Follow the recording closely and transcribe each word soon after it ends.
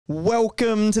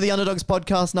Welcome to the Underdogs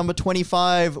podcast number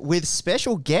 25 with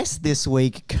special guest this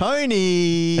week,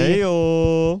 Coney.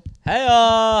 Hey-o. Hey-o.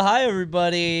 Hi,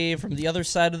 everybody from the other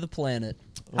side of the planet.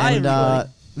 Hi, everybody.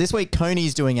 This week,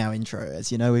 Coney's doing our intro.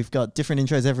 As you know, we've got different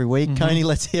intros every week. Coney,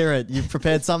 let's hear it. You've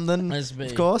prepared something,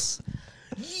 of course.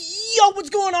 Yo, what's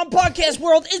going on, podcast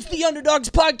world? It's the Underdogs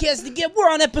podcast again. We're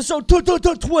on episode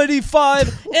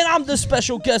 25, and I'm the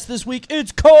special guest this week.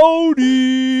 It's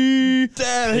Coney.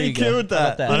 Damn, he killed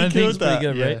that. I don't think it's pretty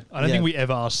good, right? I don't think we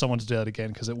ever asked someone to do that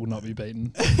again because it will not be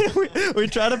beaten. we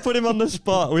tried to put him on the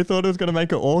spot. We thought it was going to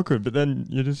make it awkward, but then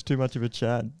you're just too much of a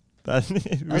Chad.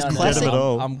 Classic.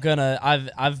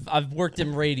 I've worked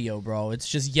in radio, bro. It's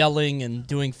just yelling and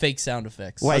doing fake sound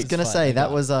effects. Wait, I was gonna say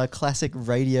that was a classic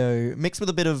radio mixed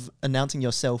with a bit of announcing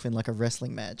yourself in like a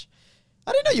wrestling match.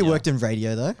 I didn't know you worked in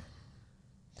radio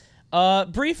though.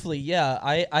 Briefly, yeah.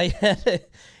 I had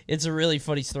it's a really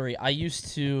funny story. I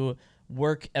used to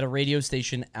work at a radio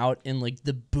station out in like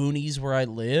the boonies where I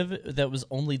live that was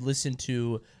only listened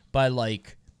to by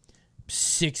like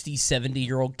 60,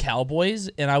 70-year-old cowboys,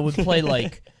 and I would play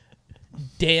like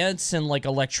dance and like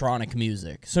electronic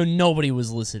music, so nobody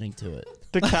was listening to it.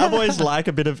 Do cowboys like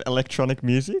a bit of electronic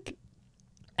music?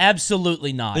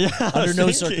 Absolutely not. Yeah, under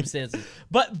no circumstances.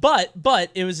 But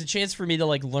it was a chance for me to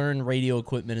like learn radio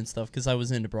equipment and stuff because I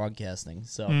was into broadcasting.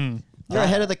 So you're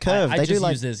ahead of the curve. I they just do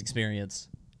like use this experience.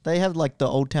 They have like the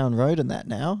Old Town Road and that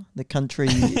now, the country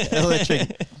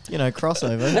electric,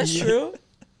 crossover. That's true.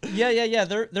 Yeah.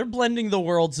 They're blending the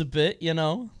worlds a bit, you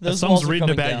know. That song's written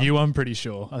about you, I'm pretty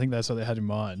sure. I think that's what they had in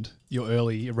mind. Your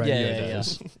early radio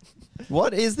days. Yeah.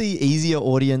 What is the easier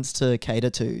audience to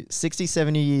cater to? 60,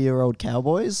 70-year-old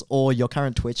cowboys or your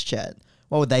current Twitch chat?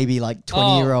 What would they be, like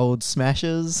 20-year-old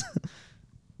smashers?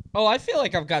 Oh, I feel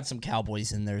like I've got some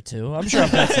cowboys in there too. I'm sure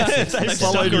I've got some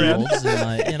 60-year-olds.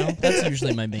 That's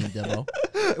usually my main demo.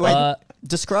 Wait,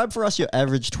 describe for us your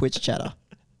average Twitch chatter.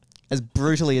 As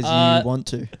brutally as you want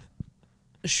to.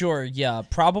 Sure, yeah.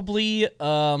 Probably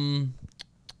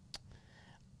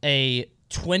a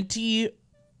 20...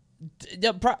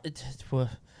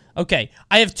 Okay,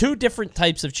 I have two different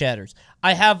types of chatters.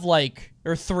 I have like...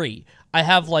 Or three. I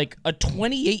have like a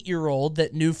 28-year-old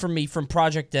that knew from me from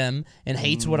Project M and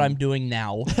hates what I'm doing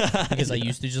now because I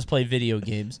used to just play video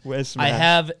games. Where's Smash? I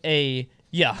have a...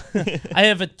 Yeah. I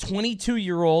have a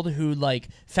 22-year-old who like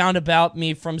found about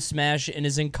me from Smash and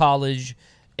is in college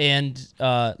and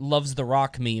loves the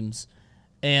rock memes.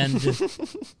 And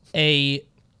a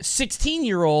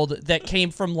 16-year-old that came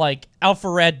from like Alpha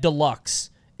Red Deluxe.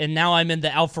 And now I'm in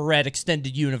the Alpha Red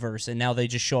Extended Universe, and now they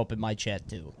just show up in my chat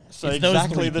too. So it's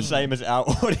exactly the same as our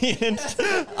audience,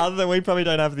 other than we probably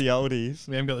don't have the oldies.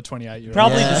 We haven't got the 28-year-old.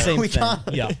 Probably the same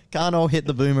thing. Can't all hit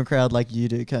the boomer crowd like you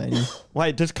do, Coney.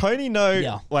 Wait, does Coney know?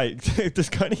 Yeah. Wait, does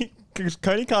Coney? Because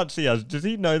Coney can't see us. Does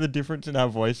he know the difference in our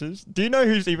voices? Do you know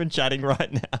who's even chatting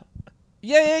right now?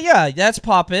 Yeah. That's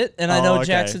Poppet, and I know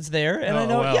Jackson's there, and I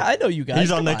know. Well. Yeah, I know you guys. He's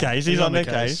on the case. He's on the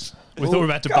case. We thought we were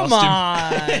about to Come bust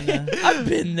him. on. I've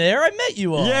been there. I met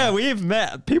you all. Yeah, we've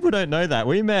met. People don't know that.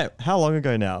 We met how long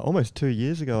ago now? Almost 2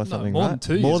 years ago or something, more right? than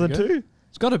 2 years More than ago. two?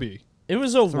 It's got to be. It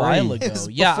was a while ago.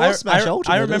 Yeah,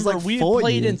 I remember like we 4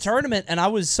 played in years. tournament, and I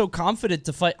was so confident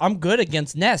to fight. I'm good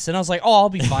against Ness, and I was like, "Oh, I'll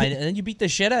be fine." And then you beat the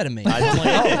shit out of me. I'm like,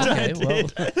 "Oh, okay,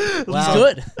 well, he's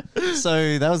good."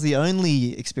 So that was the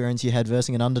only experience you had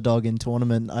versing an underdog in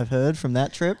tournament I've heard from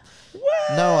that trip.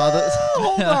 Well, No others.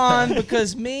 Hold on,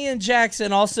 because me and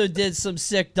Jackson also did some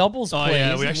sick doubles plays. Oh,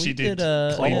 yeah, we and actually did.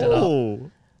 did Cleaned it up. Oh.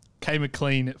 Came a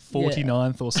clean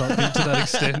 49th or something to that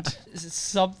extent.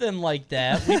 something like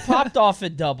that. We popped off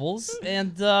at doubles,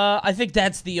 and I think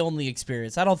that's the only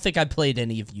experience. I don't think I played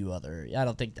any of you other. I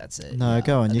don't think that's it. No, Yeah,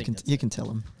 go on. I You think can tell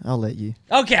him. I'll let you.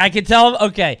 Okay, I can tell him.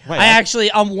 Okay, Wait,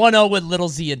 I'm 1-0 with Little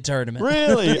Z in tournament.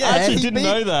 Really? I actually he didn't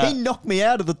know that. He knocked me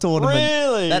out of the tournament.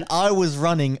 Really? That I was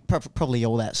running. Probably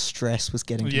all that stress was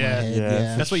getting to my head.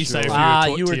 Yeah. That's what you say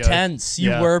if You were Tio. tense.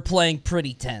 You Yeah. were playing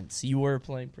pretty tense. I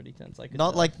could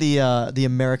Not tell. like the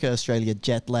America-Australia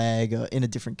jet lag or in a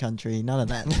different country. None of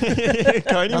that.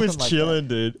 Coney was Nothing like chilling,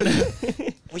 dude.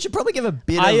 We should probably give a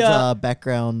bit of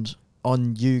background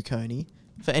on you, Coney.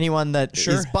 For anyone that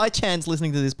is by chance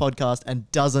listening to this podcast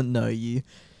and doesn't know you,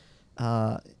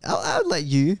 I'll let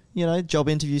you, job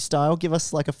interview style, give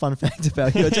us like a fun fact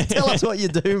about you. Just tell us what you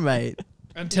do, mate.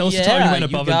 And tell us how you went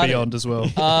above and beyond as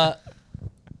well.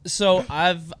 So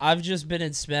I've just been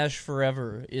in Smash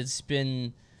forever. It's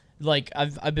been like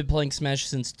I've been playing Smash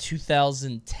since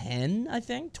 2010, I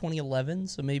think, 2011.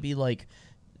 So maybe like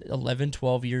 11,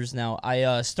 12 years now.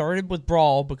 I started with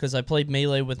Brawl because I played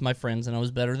Melee with my friends and I was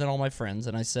better than all my friends.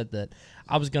 And I said that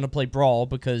I was going to play Brawl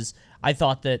because I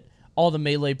thought that all the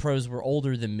Melee pros were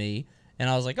older than me. And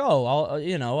I was like, oh,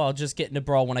 I'll just get into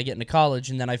Brawl when I get into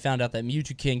college. And then I found out that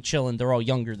Mewtwo King, Chillin', they're all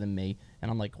younger than me. And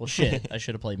I'm like, well, shit, I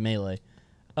should have played Melee.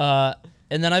 And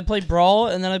then I played Brawl,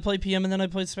 and then I played PM, and then I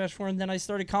played Smash 4, and then I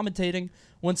started commentating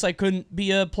once I couldn't be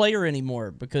a player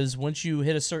anymore. Because once you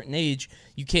hit a certain age,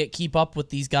 you can't keep up with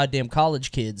these goddamn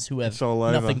college kids who have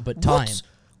nothing but time.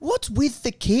 What's with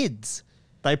the kids?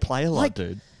 They play a lot,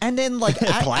 dude. And then, like,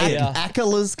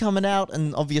 Akala's coming out,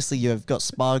 and obviously you've got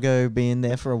Spargo being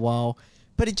there for a while.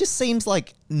 But it just seems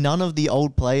like none of the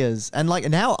old players, and like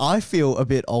now I feel a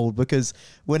bit old because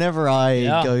whenever I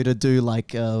go to do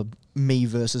like me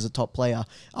versus a top player,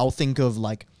 I'll think of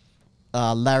like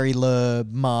Larry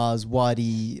Lerb, Mars,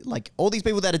 Whitey, like all these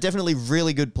people that are definitely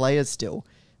really good players still.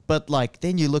 But like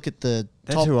then you look at the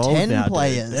top 10 now,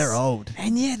 players. Dude. They're old.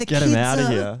 And yeah, the Get kids them out of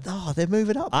here. Oh, they're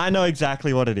moving up. I know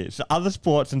exactly what it is. Other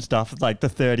sports and stuff, like the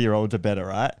 30-year-olds are better,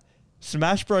 right?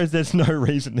 Smash Bros, there's no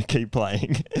reason to keep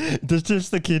playing. There's just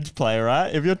the kids play,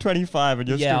 right? If you're 25 and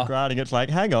you're still grinding, it's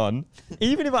like, hang on.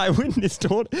 Even if I win this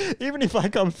tournament, even if I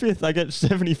come 5th, I get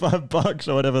 $75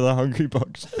 or whatever the Hungry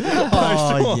Box.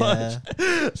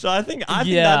 So I think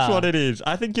that's what it is.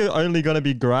 I think you're only going to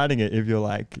be grinding it if you're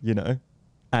like, you know,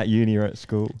 at uni or at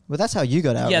school. Well, that's how you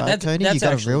got out, right, Coney? You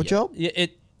got a real job?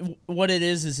 What it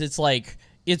is it's like,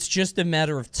 it's just a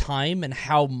matter of time and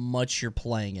how much you're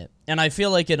playing it. And I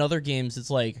feel like in other games, it's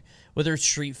like, whether it's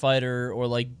Street Fighter or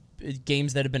like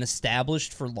games that have been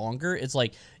established for longer, it's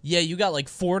like, yeah, you got like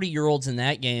 40-year-olds in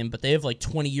that game, but they have like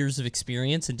 20 years of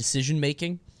experience in decision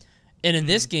making. And in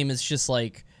this game, it's just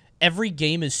like, every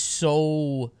game is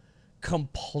so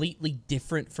completely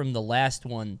different from the last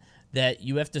one that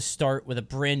you have to start with a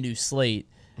brand new slate.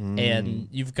 And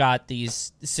you've got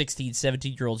these 16,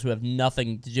 17-year-olds who have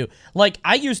nothing to do. Like,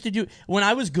 I used to do... When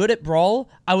I was good at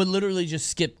Brawl, I would literally just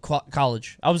skip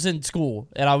college. I was in school,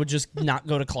 and I would just not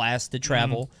go to class to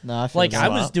travel. No, I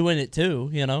was doing it too,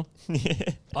 you know?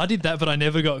 I did that, but I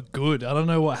never got good. I don't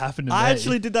know what happened to me. I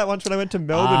actually did that once when I went to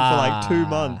Melbourne for like 2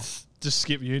 months. Just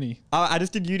skip uni. I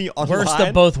just did uni online. Worst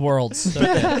of both worlds.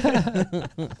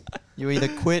 You either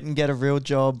quit and get a real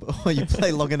job, or you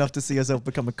play long enough to see yourself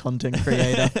become a content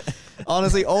creator.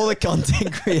 Honestly, all the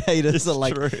content creators are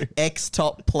like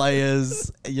ex-top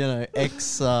players, you know,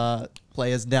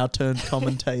 ex-players now turned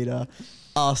commentator.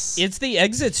 Us. It's the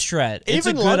exit strat. It's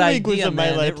Even a good Ludwig idea, was a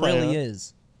man. Melee It player. really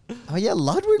is. Oh yeah,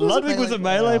 Ludwig was a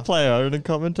Melee player and a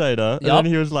commentator. And then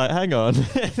he was like, hang on,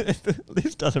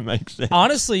 this doesn't make sense.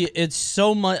 Honestly, it's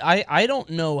so much... I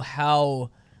don't know how...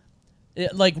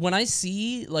 like, when I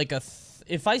see, like,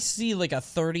 if I see, like, a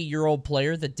 30-year-old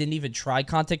player that didn't even try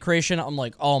content creation, I'm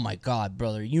like, oh, my God,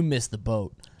 brother, you missed the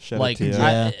boat. Like,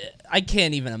 I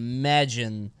can't even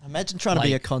imagine... Imagine trying to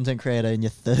be a content creator in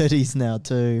your 30s now,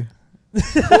 too.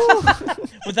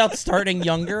 Without starting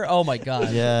younger? Oh, my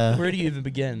God. Yeah. Where do you even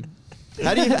begin?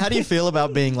 How do you feel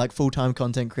about being, like, full-time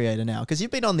content creator now? Because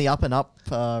you've been on the up and up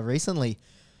recently.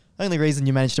 Only reason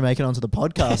you managed to make it onto the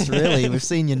podcast, really. We've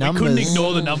seen your numbers. We couldn't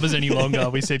ignore the numbers any longer.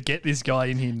 We said, get this guy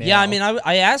in here now. Yeah, I mean,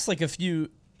 I asked like a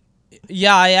few...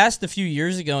 Yeah, I asked a few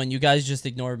years ago, and you guys just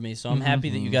ignored me, so I'm happy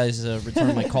that you guys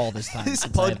returned my call this time. This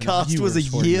podcast was a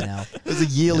year. It was a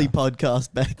yearly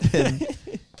podcast back then.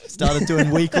 Started doing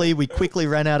weekly. We quickly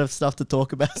ran out of stuff to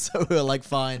talk about, so we were like,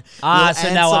 fine.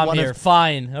 So now I'm here.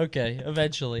 Fine. Okay,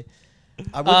 eventually.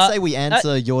 I would say we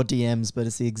answer your DMs, but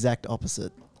it's the exact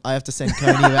opposite. I have to send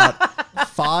Coney about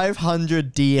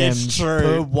 500 DMs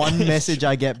per one message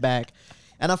I get back.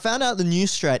 And I found out the new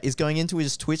strat is going into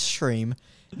his Twitch stream.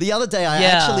 The other day, I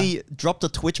actually dropped a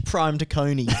Twitch Prime to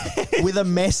Coney with a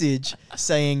message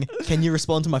saying, can you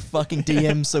respond to my fucking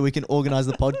DMs so we can organize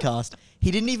the podcast?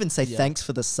 He didn't even say thanks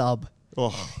for the sub. Oh.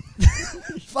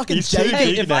 Fucking He's too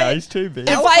big now. He's too big.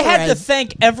 If I had to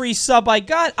thank every sub I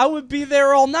got, I would be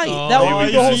there all night. That would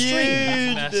be the whole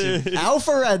stream. Massive.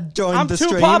 Alpharad joined the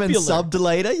stream and subbed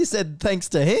later. You said thanks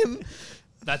to him.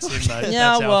 That's him, mate.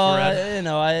 Yeah, That's well, you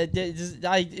know,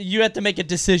 you have to make a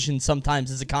decision sometimes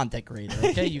as a content creator,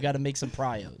 okay? You got to make some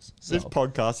prios. So. This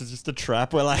podcast is just a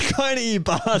trap. We're like, Coney, you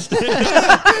bastard.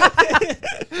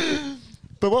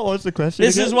 But what was the question?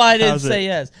 This is why I didn't say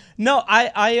yes. No,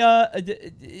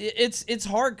 it's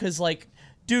hard because, like,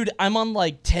 dude, I'm on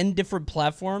like 10 different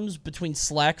platforms between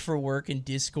Slack for work and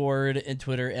Discord and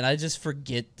Twitter, and I just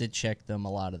forget to check them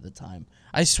a lot of the time.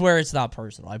 I swear it's not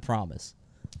personal. I promise.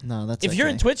 No, that's If you're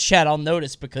in Twitch chat, I'll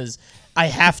notice because I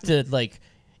have to, like,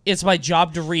 it's my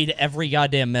job to read every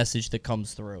goddamn message that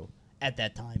comes through at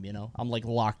that time, you know? I'm, like,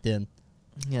 locked in.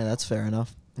 Yeah, that's fair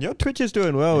enough. Your Twitch is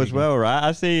doing well as well, right?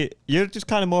 I see you're just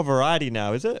kind of more variety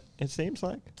now, is it? It seems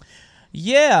like.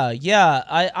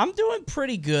 Yeah. I'm doing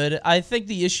pretty good. I think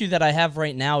the issue that I have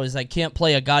right now is I can't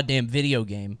play a goddamn video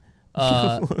game.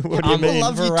 What do you mean?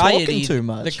 Love you talking too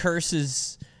much. The curse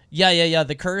is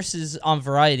the curse is on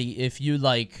Variety. If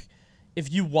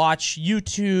you watch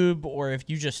YouTube or if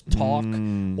you just talk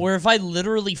or if I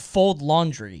literally fold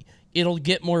laundry, it'll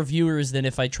get more viewers than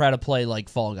if I try to play like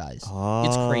Fall Guys.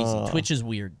 It's crazy. Twitch is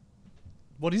weird.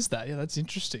 What is that? Yeah, that's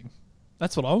interesting.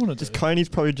 That's what I want to do. Just Coney's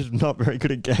probably just not very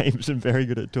good at games and very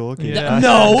good at talking. Yeah.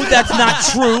 No, that's not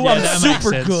true. I'm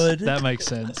super good. That makes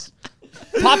sense.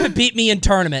 Papa beat me in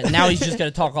tournament, and now he's just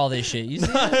gonna talk all this shit. You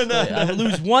see? I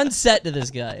lose one set to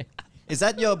this guy. Is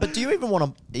that your? But do you even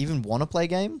want to play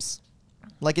games?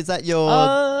 Like, is that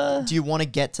your? Do you want to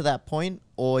get to that point,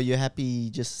 or you're happy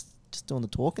just doing the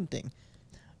talking thing?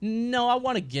 No, I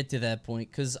want to get to that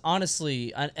point because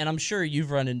honestly, and I'm sure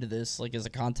you've run into this, like as a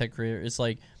content creator, it's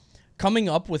like coming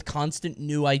up with constant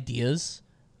new ideas.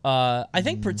 I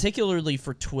think particularly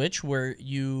for Twitch, where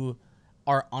you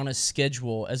are on a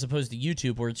schedule as opposed to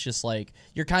YouTube, where it's just like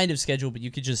you're kind of scheduled, but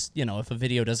you could just, if a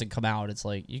video doesn't come out, it's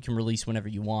like you can release whenever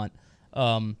you want.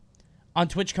 On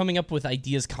Twitch, coming up with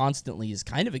ideas constantly is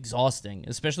kind of exhausting,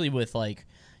 especially with like,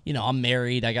 I'm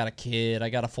married, I got a kid, I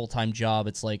got a full-time job.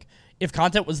 It's like if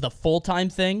content was the full-time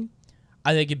thing,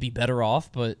 I think it'd be better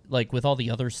off. But like with all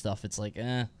the other stuff, it's like,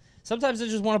 sometimes I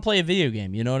just want to play a video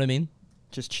game. You know what I mean?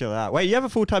 Just chill out. Wait, you have a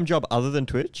full-time job other than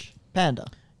Twitch? Panda.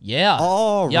 Yeah.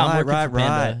 Oh, yeah, I'm right. working for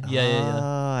Panda. Yeah.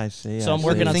 I see. So I'm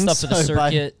working on stuff for the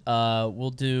circuit. We'll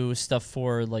do stuff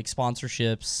for like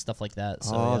sponsorships, stuff like that.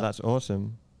 So, that's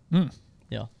awesome.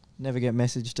 Yeah. Never get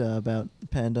messaged about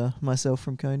Panda myself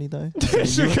from Coney though.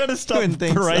 You're gonna stop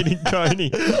parading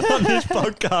Coney on this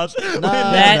podcast.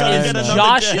 That is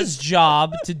Josh's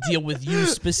job to deal with you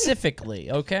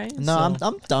specifically. Okay. No,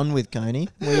 I'm done with Coney.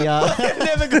 We are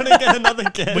never gonna get another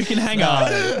guest. We can hang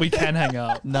up. We can hang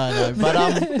up. No,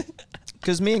 but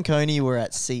because me and Coney were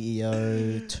at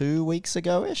CEO 2 weeks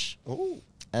ago ish.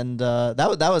 And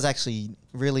that was actually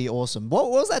really awesome. What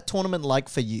was that tournament like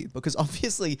for you? Because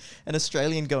obviously an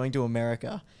Australian going to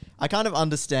America, I kind of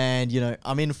understand,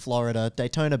 I'm in Florida.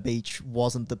 Daytona Beach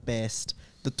wasn't the best.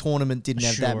 The tournament didn't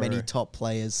have that many top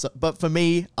players. So, but for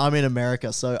me, I'm in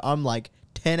America, so I'm like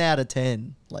 10 out of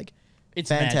 10. Like, it's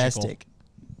fantastic.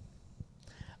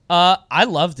 Magical. I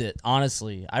loved it,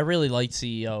 honestly. I really liked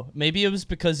CEO. Maybe it was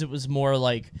because it was more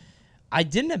like I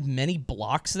didn't have many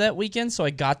blocks that weekend, so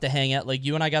I got to hang out. Like,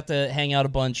 you and I got to hang out a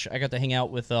bunch. I got to hang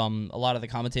out with a lot of the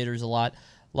commentators a lot.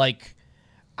 Like,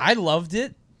 I loved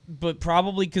it, but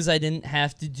probably because I didn't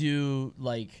have to do,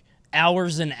 like,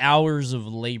 hours and hours of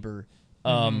labor,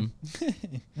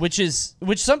 which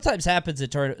sometimes happens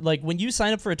at tournament. Like, when you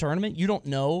sign up for a tournament, you don't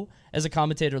know, as a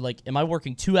commentator, like, am I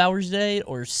working 2 hours a day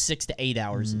or 6 to 8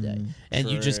 hours a day? And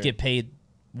you just get paid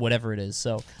whatever it is.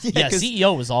 So yeah,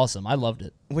 CEO was awesome. I loved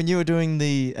it. When you were doing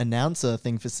the announcer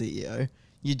thing for CEO,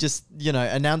 you just,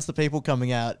 announce the people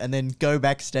coming out and then go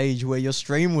backstage where your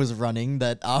stream was running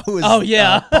that I was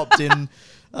popped in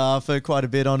for quite a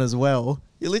bit on as well.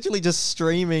 You're literally just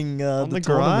streaming the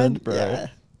grind, bro. Yeah.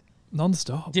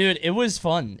 Non-stop. Dude, it was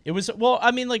fun. It was, well,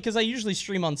 I mean, like, because I usually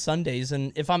stream on Sundays,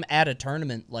 and if I'm at a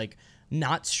tournament, like,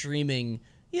 not streaming,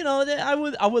 I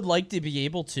would like to be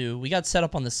able to. We got set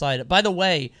up on the side. By the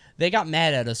way, they got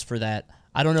mad at us for that.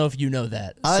 I don't know if you know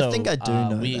that. I think I do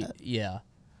know that. Yeah.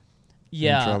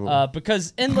 Yeah,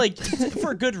 because, and, like,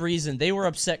 for good reason. They were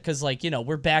upset because, like,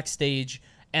 we're backstage,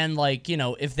 and, like,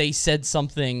 if they said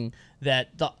something that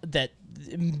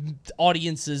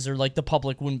audiences or, like, the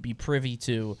public wouldn't be privy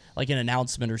to, like an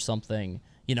announcement or something,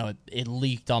 it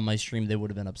leaked on my stream, they would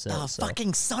have been upset. Oh, so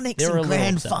fucking Sonic's in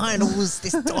grand finals.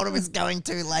 This tournament's going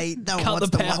too late. No one wants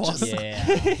to watch us. Yeah.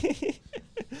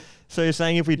 So you're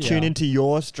saying if we tune into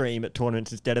your stream at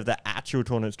tournaments instead of the actual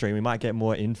tournament stream, we might get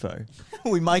more info?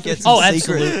 We might get some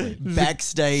secret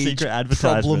backstage secret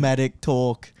advertisement. Problematic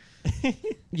talk.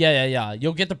 Yeah.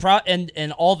 You'll get the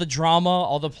and all the drama,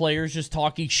 all the players just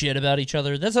talking shit about each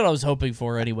other. That's what I was hoping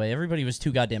for anyway. Everybody was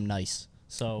too goddamn nice.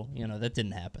 So, that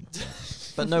didn't happen. So.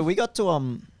 But no, we got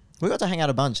to hang out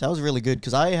a bunch. That was really good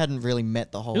because I hadn't really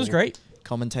met the whole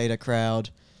commentator crowd.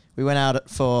 We went out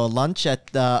for lunch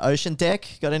at Ocean Deck.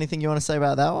 Got anything you want to say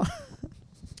about that one?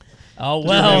 Oh,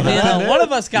 well, one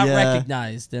of us got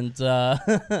recognized. And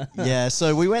yeah,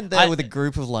 so we went there with a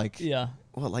group of like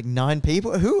 9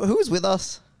 people? Who was with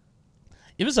us?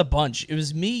 It was a bunch. It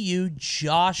was me, you,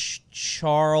 Josh,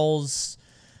 Charles,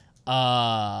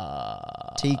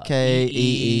 TK,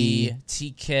 EE,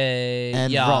 TK,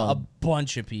 and Ron. A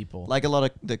bunch of people. Like a lot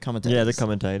of the commentators. Yeah, the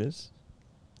commentators.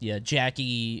 Yeah,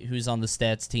 Jackie, who's on the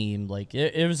stats team. Like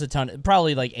it was a ton.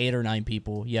 Probably like 8 or 9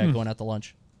 people. Yeah, going out to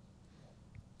lunch.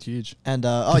 Huge. And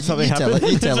you tell it.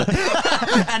 You tell it.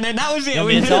 And then that was it. You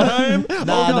We want me to went tell home.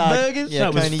 Nah, all got nah. burgers. Yeah,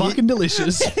 That was Coney, fucking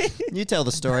delicious. you tell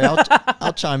the story.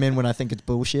 I'll chime in when I think it's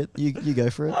bullshit. You go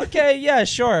for it. Okay, yeah,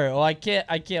 sure. Well, I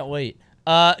can't wait.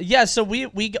 Yeah, so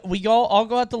we all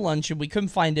go out to lunch and we couldn't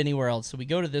find anywhere else, so we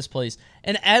go to this place.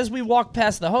 And as we walk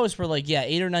past the host, we're like, yeah,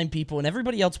 8 or 9 people, and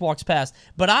everybody else walks past,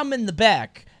 but I'm in the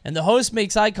back, and the host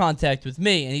makes eye contact with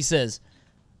me, and he says,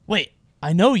 "Wait,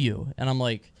 I know you," and I'm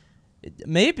like,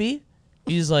 "Maybe."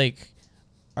 He's like,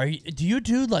 do you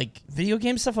do like video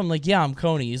game stuff? I'm like, yeah, I'm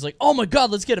Coney. He's like, oh my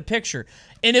God, let's get a picture.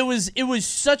 And it was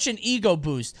such an ego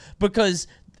boost because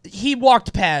he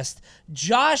walked past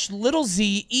Josh, Little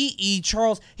Z, EE,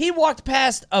 Charles. He walked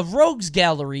past a rogues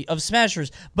gallery of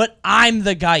Smashers, but I'm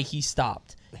the guy he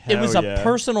stopped. It was a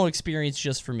personal experience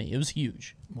just for me. It was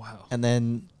huge. Wow. And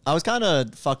then I was kind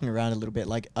of fucking around a little bit.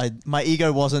 Like my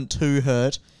ego wasn't too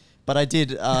hurt. But I did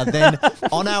then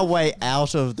on our way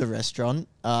out of the restaurant,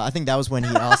 I think that was when he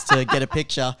asked to get a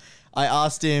picture. I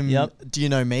asked him, "Do you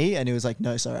know me?" And he was like,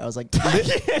 "No, sorry." I was like,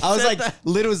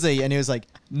 Little Z, and he was like,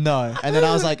 "No." And then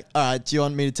I was like, "All right, do you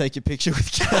want me to take your picture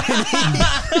with Coney?"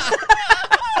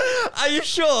 Are you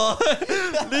sure?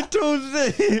 Little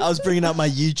Z. I was bringing up my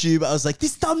YouTube. I was like,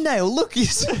 "This thumbnail, look."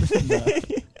 No.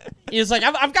 He was like,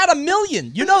 I've got 1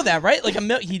 million. You know that, right? Like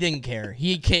he didn't care.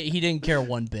 He didn't care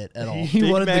one bit at all. He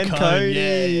wanted the man code. Coney.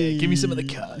 Yeah. Give me some of the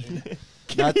code.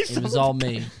 It was all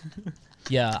me.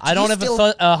 Yeah, I don't have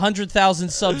 100,000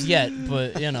 subs yet,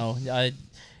 but you know,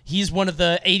 he's one of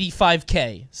the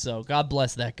 85K. So God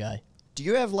bless that guy. Do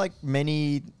you have like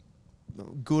many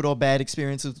good or bad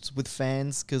experiences with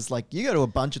fans? Because like you go to a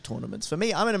bunch of tournaments. For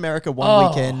me, I'm in America one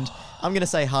weekend. I'm gonna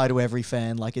say hi to every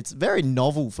fan. Like it's very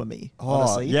novel for me.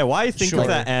 Honestly. Yeah, why you think of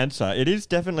that answer? It is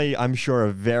definitely, I'm sure,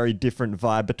 a very different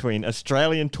vibe between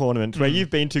Australian tournaments where you've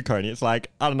been to, Coney. It's like,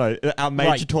 I don't know, our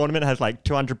major tournament has like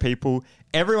 200 people.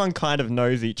 Everyone kind of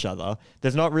knows each other.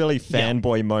 There's not really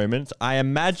fanboy moments. I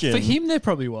imagine For him, there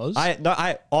probably was.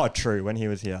 True, when he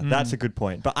was here. That's a good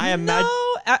point. But I imagine.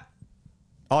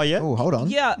 Oh, yeah? Oh, hold on.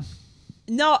 Yeah.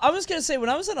 No, I was going to say, when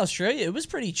I was in Australia, it was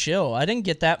pretty chill. I didn't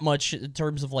get that much in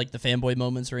terms of, like, the fanboy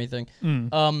moments or anything.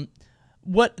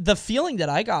 What the feeling that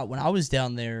I got when I was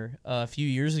down there a few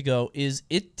years ago is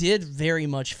it did very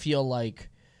much feel like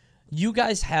you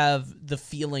guys have the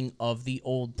feeling of the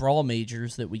old Brawl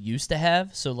majors that we used to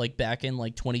have. So, like, back in,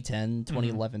 like, 2010,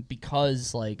 2011,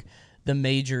 because, like, the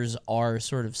majors are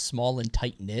sort of small and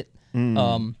tight-knit.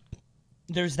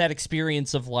 There's that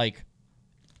experience of, like,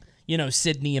 you know,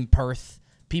 Sydney and Perth,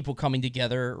 people coming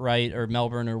together, right? Or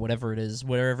Melbourne or whatever it is,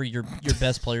 wherever your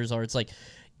best players are. It's like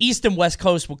East and West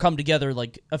Coast will come together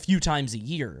like a few times a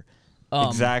year.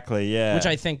 Exactly, yeah. Which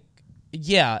I think,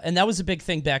 and that was a big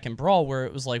thing back in Brawl where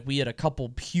it was like we had a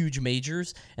couple huge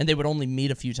majors and they would only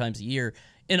meet a few times a year.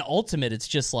 In Ultimate, it's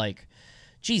just like,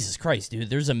 Jesus Christ, dude,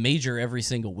 there's a major every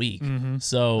single week.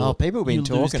 So people have been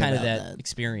talking kind about of that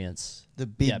experience. The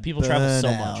big people travel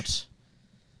so much.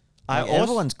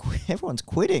 Everyone's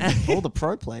quitting. All the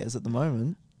pro players at the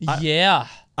moment. I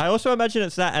also imagine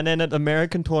it's that. And then at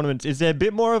American tournaments, is there a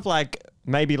bit more of like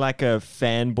maybe like a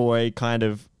fanboy kind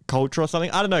of culture or something?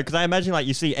 I don't know, because I imagine like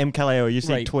you see MKLA or you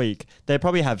see Tweak, they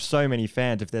probably have so many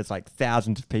fans if there's like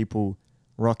thousands of people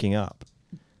rocking up.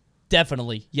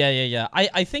 Definitely. Yeah.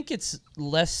 I think it's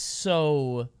less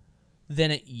so than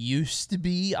it used to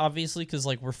be, obviously, because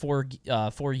like we're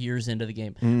 4 years into the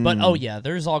game. But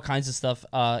there's all kinds of stuff.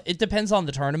 It depends on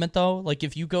the tournament though. Like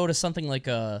if you go to something like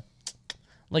a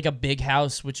big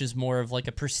house, which is more of like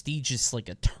a prestigious like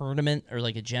a tournament or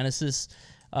like a Genesis.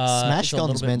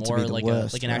 SmashCon's meant to be the like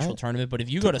worst, like an actual tournament. But if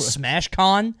you go to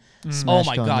SmashCon, oh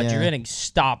my God, you're getting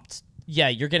stopped. Yeah,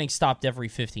 you're getting stopped every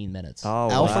 15 minutes. Oh,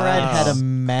 Alpharad had a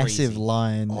massive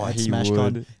line at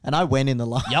SmashCon, and I went in the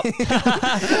line. Yep.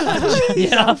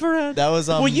 Alpharad. That was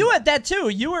well, you had that too.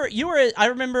 You were. I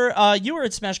remember you were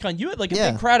at SmashCon. You had like a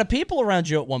big crowd of people around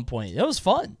you at one point. It was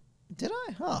fun. Did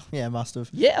I? Oh, yeah, must have.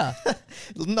 Yeah.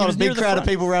 Not a big crowd of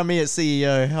people around me at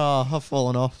CEO. Oh, I've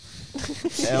fallen off.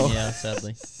 Yeah,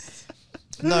 sadly.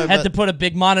 No, had to put a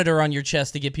big monitor on your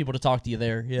chest to get people to talk to you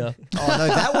there. Yeah. Oh no,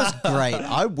 that was great.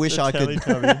 I wish I could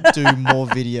do more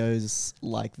videos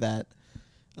like that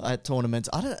at tournaments.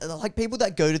 I don't like people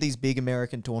that go to these big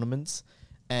American tournaments,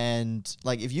 and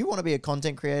like if you want to be a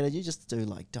content creator, you just do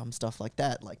like dumb stuff like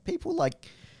that. Like people like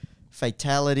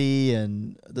Fatality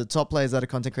and the top players that are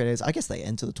content creators. I guess they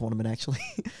enter the tournament actually.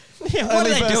 Yeah, what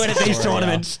are they doing at these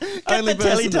tournaments? Get the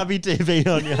Teletubby TV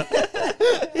on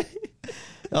you.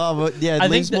 Oh, but yeah,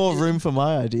 it leaves more room for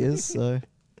my ideas. So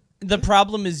the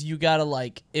problem is you gotta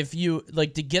like, if you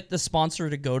like to get the sponsor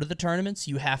to go to the tournaments,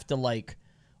 you have to like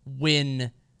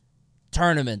win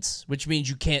tournaments, which means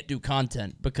you can't do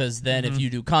content, because then if you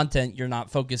do content, you're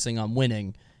not focusing on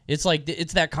winning. It's like,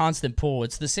 it's that constant pull.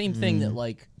 It's the same thing that,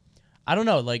 like, I don't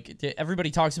know, like, everybody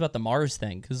talks about the Mars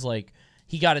thing, because, like,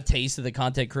 he got a taste of the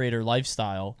content creator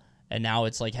lifestyle, and now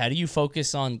it's like, how do you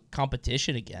focus on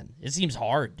competition again? It seems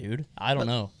hard, dude. I don't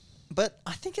know. But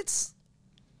I think it's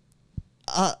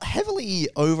heavily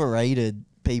overrated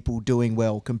people doing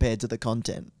well compared to the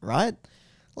content, right?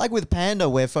 Like with Panda,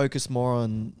 we're focused more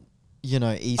on, you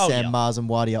know, Esam, Mars, and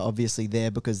Wadi are obviously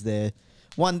there because they're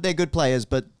good players,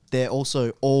 but they're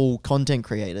also all content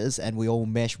creators, and we all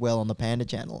mesh well on the Panda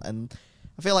channel. And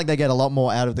I feel like they get a lot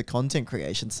more out of the content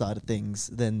creation side of things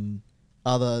than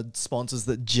other sponsors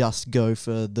that just go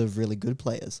for the really good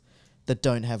players that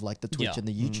don't have like the Twitch and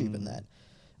the YouTube and that.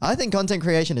 I think content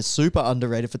creation is super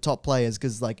underrated for top players,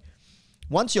 because like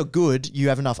once you're good, you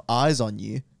have enough eyes on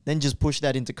you, then just push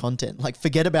that into content. Like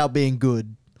forget about being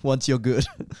good once you're good.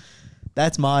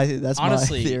 That's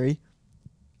honestly, my theory.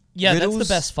 Yeah, that's the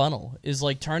best funnel. Is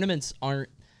like tournaments aren't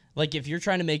like, if you're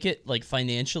trying to make it like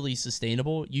financially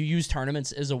sustainable, you use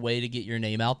tournaments as a way to get your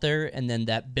name out there, and then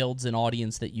that builds an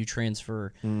audience that you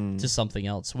transfer to something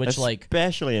else, which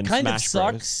especially in kind Smash of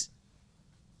sucks.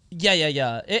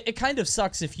 Yeah. It kind of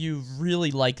sucks if you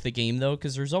really like the game though,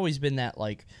 because there's always been that,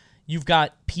 like, you've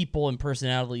got people and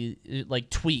personality like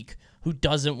Tweak, who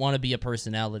doesn't want to be a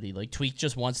personality. Like Tweak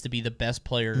just wants to be the best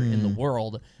player in the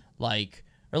world. Like,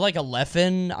 or like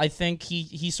Leffen, I think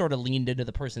he sort of leaned into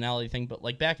the personality thing, but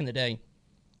like back in the day,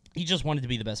 he just wanted to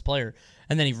be the best player,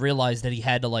 and then he realized that he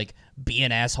had to like be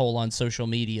an asshole on social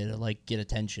media to like get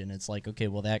attention. It's like, okay,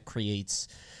 well that creates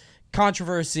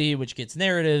controversy, which gets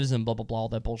narratives and blah blah blah, all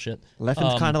that bullshit.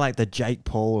 Leffen's kind of like the Jake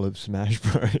Paul of Smash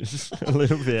Bros. A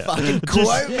little bit. Fucking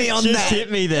quote me on that. Just hit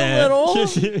me there. A little.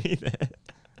 Just hit me there.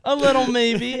 A little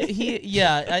maybe.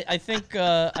 I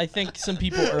think some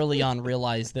people early on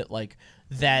realized that like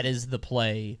that is the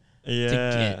play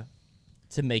to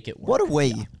make it work. What are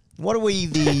we? What are we,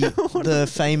 the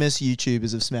famous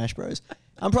YouTubers of Smash Bros?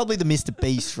 I'm probably the Mr.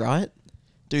 Beast, right?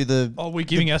 We're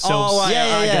giving ourselves... Oh,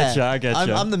 yeah. I get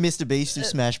you. I'm the Mr. Beast of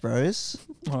Smash Bros.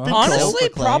 Honestly,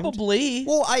 probably.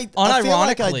 Well, I feel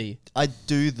like I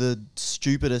do the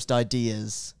stupidest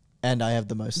ideas, and I have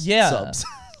the most subs.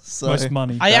 So most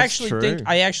money. I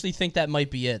actually think that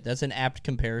might be it. That's an apt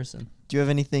comparison. Do you have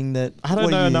anything that... I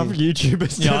don't know enough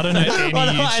YouTubers. Yeah, I don't know any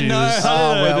YouTubers.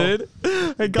 I know, dude.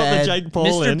 I got the Jake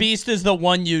Paul Mr. Beast is the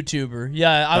one YouTuber.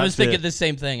 Yeah, I was thinking the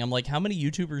same thing. I'm like, how many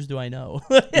YouTubers do I know?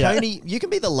 Tony, you can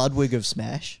be the Ludwig of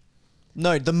Smash.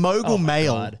 No, the Mogul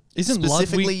male. God. Isn't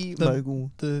specifically Ludwig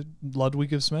Mogul the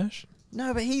Ludwig of Smash?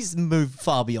 No, but he's moved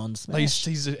far beyond Smash.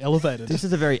 He's elevated. This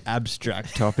is a very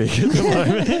abstract topic at the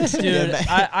moment. Dude,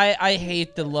 I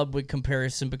hate the Ludwig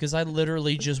comparison, because I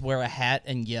literally just wear a hat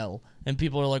and yell. And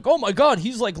people are like, oh my God,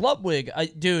 he's like Ludwig.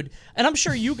 Dude, and I'm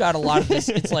sure you got a lot of this.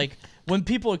 It's like, when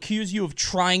people accuse you of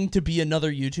trying to be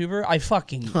another YouTuber, I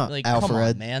fucking, like, come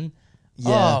on, man.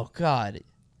 Yeah. Oh, God.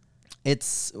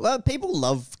 People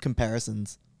love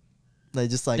comparisons. They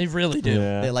just like... They really do.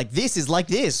 Yeah. They're like, this is like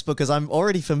this, because I'm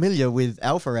already familiar with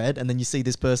Alpharad, and then you see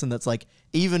this person that's like,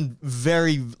 even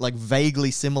very, like, vaguely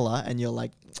similar, and you're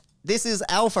like, this is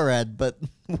Alpharad, but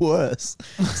worse.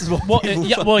 This is what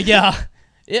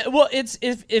it's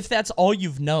if that's all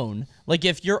you've known, like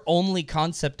if your only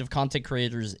concept of content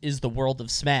creators is the world of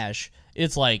Smash,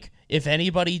 it's like, if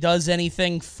anybody does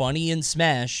anything funny in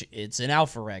Smash, it's an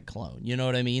Alpharad clone. You know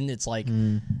what I mean? It's like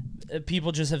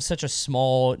people just have such a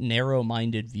small,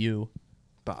 narrow-minded view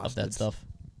of that stuff.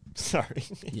 Sorry.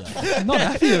 Yeah. I'm not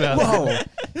happy about that.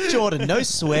 Whoa. Jordan, no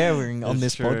swearing on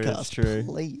this podcast. That's true.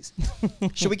 Please.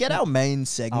 Should we get our main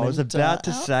segment? I was about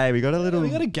to say, we got a little... We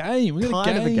got a game. We got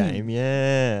kind of a game,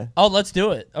 yeah. Oh, let's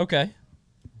do it. Okay.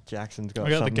 Jackson's got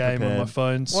I got the something game prepared. on my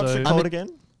phone. What's it called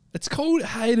again? It's called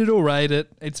Hate It or Rate It.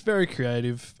 It's very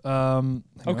creative.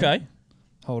 Okay.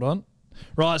 Hold on.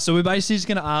 Right, so we're basically just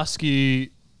going to ask you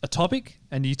a topic,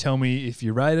 and you tell me if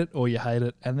you rate it or you hate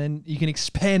it, and then you can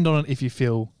expand on it if you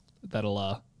feel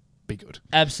that'll be good.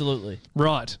 Absolutely.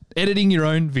 Right. Editing your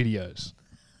own videos.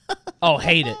 Oh,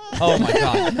 hate it. Oh, my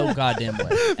God. No goddamn way.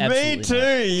 Absolutely Me too,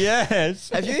 not. yes.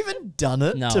 Have you even done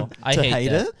it No, I to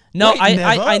hate it? No, Wait,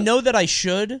 never? I know that I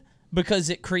should, because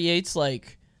it creates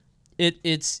like...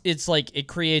 It's like it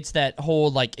creates that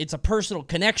whole like it's a personal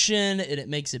connection and it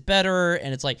makes it better,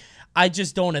 and it's like I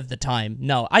just don't have the time.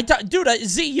 No,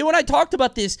 Z, you and I talked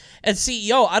about this at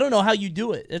CEO. I don't know how you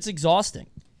do it. It's exhausting.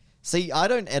 See, I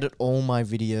don't edit all my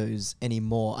videos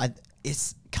anymore.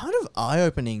 It's kind of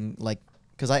eye-opening, like,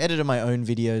 because I edited my own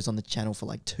videos on the channel for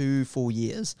like 2 full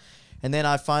years, and then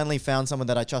I finally found someone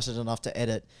that I trusted enough to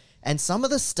edit, and some of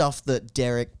the stuff that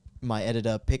Derek my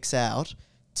editor picks out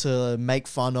to make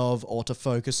fun of or to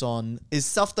focus on is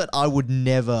stuff that I would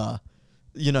never,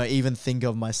 even think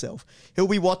of myself. He'll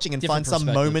be watching and Different find some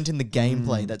perspective. moment in the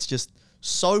gameplay that's just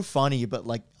so funny, but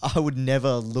like I would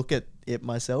never look at it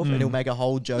myself, and he'll make a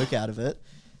whole joke out of it.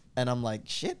 And I'm like,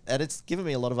 shit, and it's given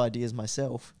me a lot of ideas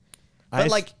myself.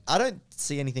 But I don't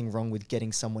see anything wrong with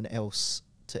getting someone else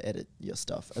to edit your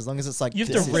stuff, as long as it's like... You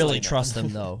have to really trust them,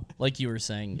 though. Like you were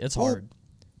saying, it's hard.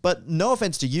 But no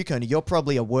offense to you, Coney, you're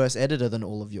probably a worse editor than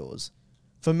all of yours.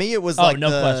 For me, it was no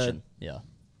question. Yeah.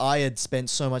 I had spent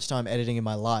so much time editing in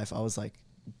my life, I was like,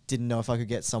 didn't know if I could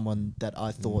get someone that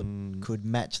I thought could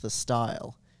match the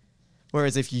style.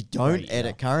 Whereas if you don't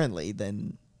edit currently,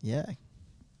 then yeah.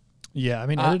 Yeah, I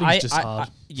mean, editing is just hard.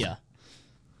 Yeah.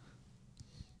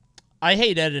 I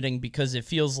hate editing because it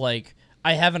feels like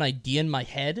I have an idea in my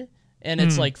head, and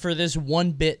it's like for this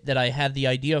one bit that I had the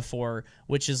idea for,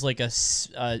 which is like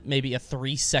maybe a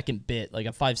 3-second bit, like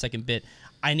a 5-second bit,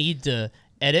 I need to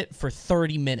edit for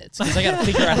 30 minutes because I got to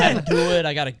figure out how to do it.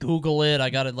 I got to Google it.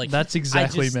 I got to That's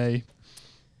exactly me.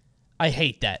 I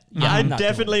hate that. Yeah, I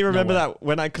definitely remember that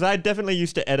because I definitely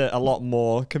used to edit a lot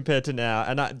more compared to now,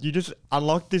 and you just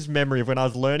unlocked this memory of when I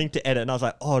was learning to edit, and I was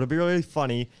like, oh, it'd be really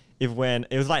funny if when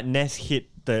it was like Ness hit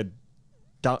a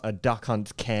duck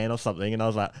hunt's can or something, and I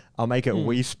was like, I'll make it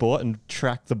Wii Sport and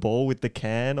track the ball with the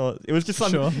can, or it was just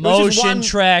some motion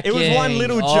tracking. It was one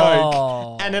little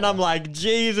joke, and then I'm like,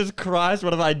 Jesus Christ,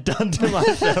 what have I done to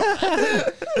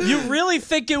myself? You really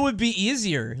think it would be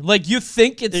easier? Like you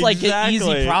think it's like an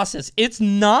easy process? It's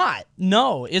not.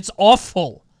 No, it's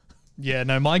awful. Yeah,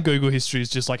 no, my Google history is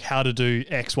just like how to do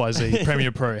XYZ,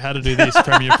 Premiere Pro, how to do this,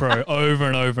 Premiere Pro, over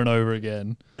and over and over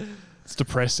again. It's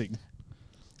depressing.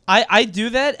 I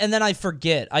do that, and then I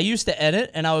forget. I used to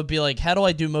edit, and I would be like, how do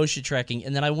I do motion tracking?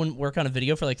 And then I wouldn't work on a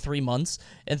video for like 3 months,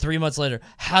 and 3 months later,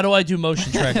 how do I do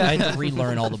motion tracking? I had to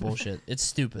relearn all the bullshit. It's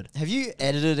stupid. Have you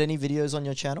edited any videos on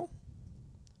your channel?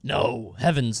 No.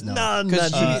 Heavens no. None.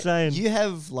 That's insane. You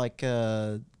have like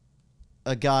a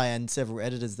guy and several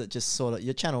editors that just sort of...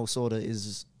 Your channel sort of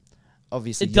is...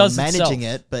 Obviously, you're managing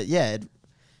it, but yeah, it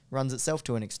runs itself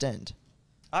to an extent.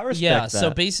 I respect that. So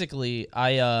basically,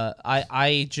 I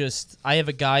have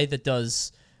a guy that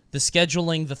does the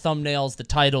scheduling, the thumbnails, the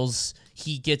titles.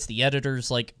 He gets the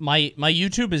editors. Like my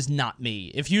YouTube is not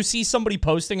me. If you see somebody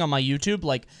posting on my YouTube,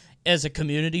 like as a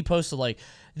community post, like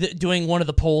doing one of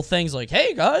the poll things, like,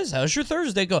 "Hey guys, how's your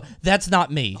Thursday go?" That's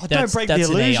not me. Don't break the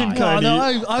illusion, Coney.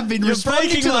 Oh, no, I've been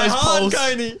responding to those polls.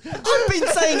 Coney. I've been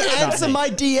saying answer my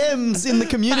DMs in the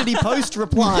community post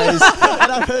replies,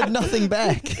 and I've heard nothing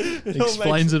back.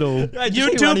 Explains it all.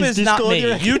 YouTube is not me.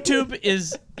 YouTube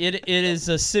is it is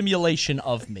a simulation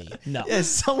of me. No. Yeah,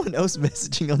 someone else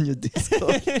messaging on your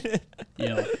Discord.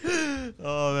 Yeah.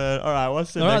 Oh man. All right.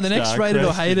 What's the the next rated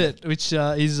or hate it, which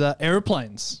is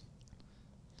airplanes.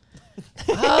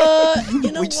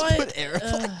 You know We just what? put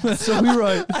airplane. That's what we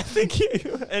wrote. I think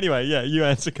anyway, yeah, you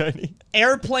answer, Coney.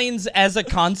 Airplanes as a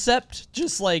concept,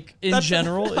 just like in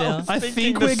general. Yeah. I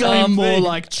think the we're going same more thing.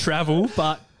 like travel,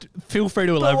 but feel free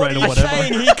to But elaborate on what whatever. are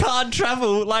you saying? He can't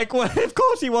travel. Like, well, of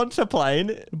course he wants a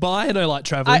plane. But I don't like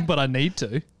traveling, but I need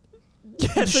to.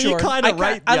 Yeah, so Sure. you kind of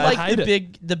rate. I yeah. like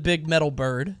hate the big metal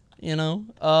bird. You know.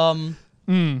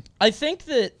 I think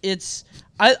that it's.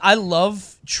 I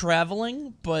love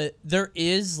traveling, but there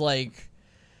is like.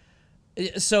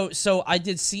 So I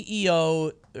did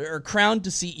CEO or crowned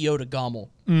to CEO to Gommel.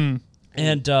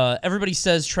 And everybody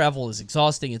says travel is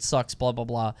exhausting, it sucks, blah blah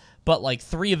blah. But like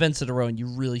 3 events in a row, and you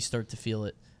really start to feel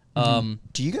it.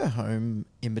 Do you go home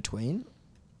in between?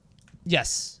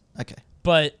 Yes, Okay.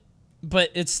 but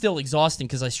it's still exhausting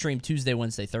because I stream Tuesday,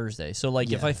 Wednesday, Thursday. So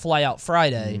like if I fly out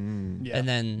Friday and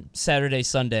then Saturday,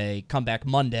 Sunday, come back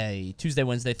Monday, Tuesday,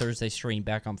 Wednesday, Thursday, stream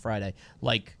back on Friday,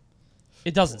 like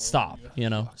it doesn't stop,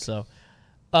 you know. So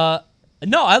no,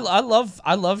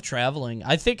 I love traveling.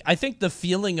 I think the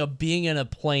feeling of being in a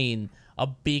plane, a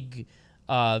big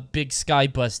sky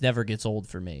bus never gets old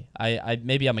for me. I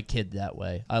maybe I'm a kid that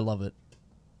way. I love it.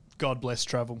 God bless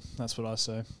travel. That's what I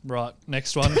say. Right,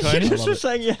 next one, Coney. You're just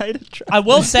saying you hated travel. I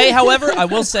will say, however,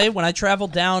 when I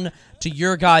traveled down to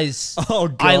your guys'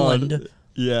 island.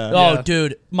 Yeah.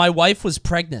 Dude, my wife was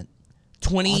pregnant.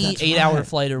 28-hour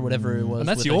flight or whatever it was. And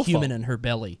that's with your a human fault. in her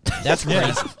belly. That's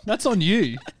crazy. That's on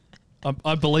you.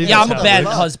 I believe. Yeah, that's I'm a how bad it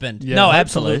is. husband. Yeah, no, hopefully.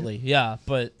 absolutely. Yeah,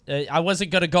 but I wasn't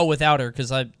gonna go without her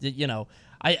because I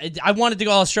I wanted to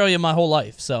go to Australia my whole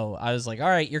life, so I was like, all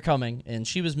right, you're coming. And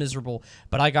she was miserable,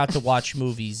 but I got to watch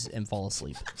movies and fall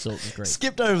asleep, so it was great.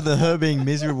 Skipped over the her being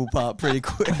miserable part pretty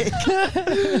quick.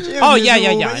 Oh, yeah.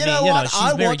 I mean,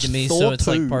 she's married to me, so it's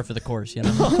like par for the course,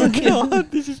 Oh,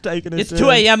 God, this is taking It's 2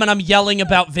 a.m. and I'm yelling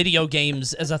about video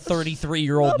games as a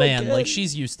 33-year-old man. Like,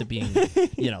 she's used to being,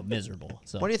 miserable.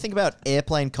 So. What do you think about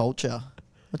airplane culture?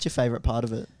 What's your favorite part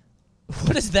of it?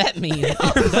 What does that mean?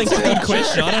 That's a good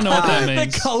question. I don't know what that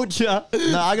means. The culture.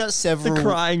 No, I got several. The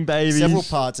crying babies. Several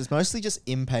parts. It's mostly just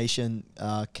impatient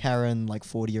Karen, like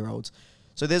 40-year-olds.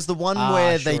 So there's the one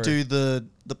where they do the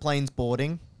planes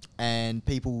boarding and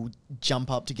people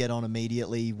jump up to get on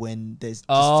immediately when there's just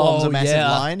forms a massive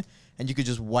line and you could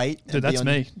just wait. Dude, that's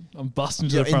me. I'm busting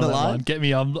to the front of that line. Get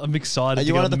me. I'm excited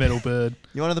to get on the metal bird.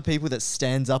 You're one of the people that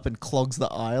stands up and clogs the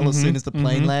aisle as soon as the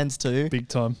plane lands too. Big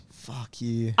time. Fuck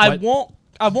you. I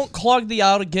won't clog the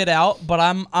aisle to get out, but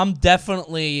I'm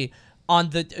definitely on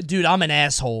the dude. I'm an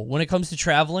asshole when it comes to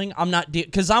traveling. I'm not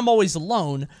because I'm always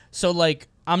alone. So like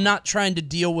I'm not trying to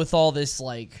deal with all this.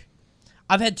 Like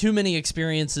I've had too many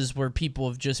experiences where people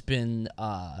have just been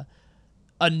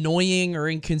annoying or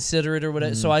inconsiderate or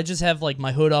whatever. So I just have like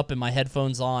my hood up and my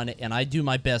headphones on, and I do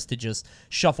my best to just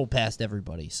shuffle past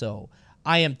everybody. So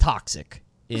I am toxic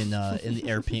in the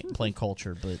airplane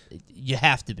culture, but you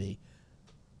have to be.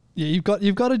 Yeah,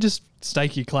 you've got to just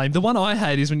stake your claim. The one I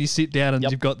hate is when you sit down and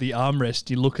you've got the armrest.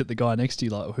 You look at the guy next to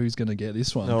you like, well, who's going to get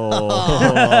this one? Man.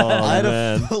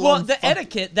 Well, the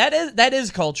etiquette that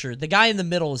is culture. The guy in the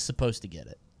middle is supposed to get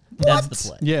it. That's the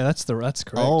play. Yeah, that's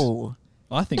correct. Oh,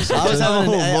 I think so. I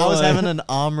was having an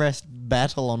armrest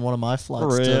battle on one of my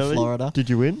flights to Florida. Did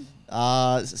you win?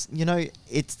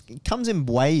 It comes in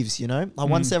waves. I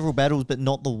won several battles, but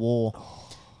not the war.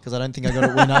 Because I don't think I got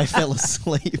it when I fell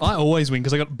asleep. I always win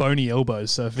because I got bony elbows.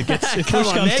 So if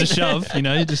push comes to shove,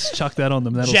 you just chuck that on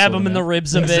them. Jab them in the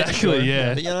ribs a bit. Exactly,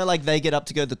 yeah. But like they get up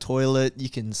to go to the toilet,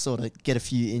 you can sort of get a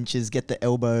few inches, get the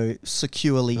elbow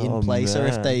securely in place. Man. Or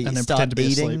if they start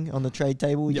eating on the trade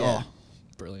table, yeah.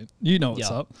 Brilliant. You know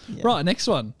what's up. Yeah. Right, next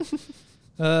one.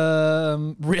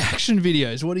 Reaction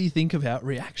videos. What do you think about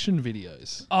reaction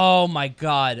videos? Oh my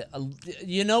God.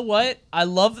 You know what? I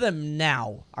love them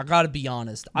now. I gotta be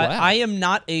honest. Wow. I am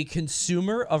not a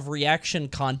consumer of reaction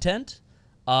content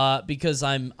because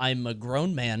I'm a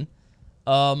grown man.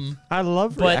 I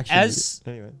love reaction videos.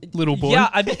 Anyway. Little boy. Yeah,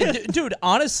 I mean, dude,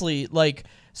 honestly, like,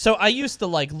 so I used to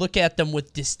like look at them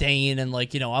with disdain and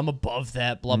like, I'm above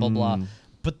that, blah, blah, blah.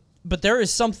 But there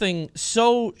is something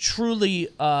so truly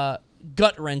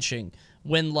gut-wrenching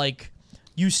when like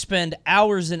you spend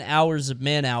hours and hours of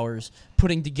man-hours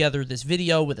putting together this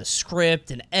video with a script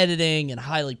and editing and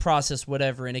highly processed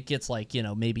whatever, and it gets like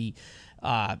maybe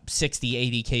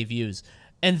 60 80K views,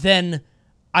 and then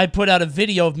I put out a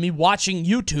video of me watching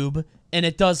YouTube and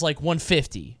it does like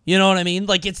 150. You know what I mean?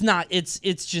 Like it's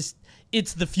just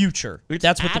it's the future.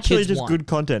 That's what the kids want. It's actually just good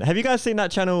content. Have you guys seen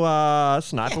that channel,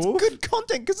 Sniper Wolf? It's good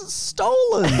content because it's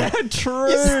stolen. True.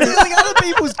 You're stealing other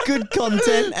people's good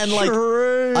content, and like,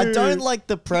 I don't like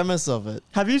the premise of it.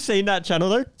 Have you seen that channel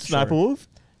though, Sniper Wolf?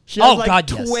 She has like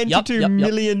 22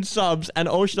 million subs, and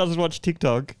all she does is watch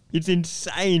TikTok. It's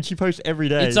insane. She posts every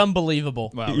day. It's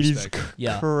unbelievable. Wow, it is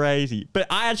crazy. But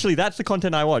that's the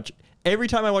content I watch. Every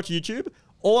time I watch YouTube,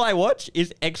 all I watch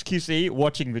is XQC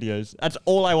watching videos. That's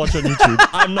all I watch on YouTube.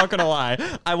 I'm not going to lie.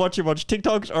 I watch him watch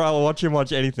TikToks or I'll watch him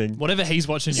watch anything. Whatever he's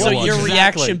watching, so you're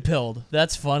reaction pilled.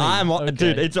 That's funny.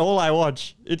 Dude, it's all I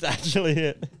watch. It's actually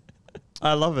it.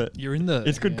 I love it. You're in the...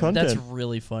 It's good content. That's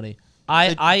really funny.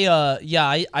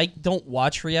 I don't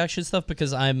watch reaction stuff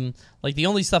because I'm like the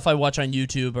only stuff I watch on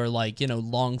YouTube are like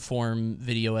long form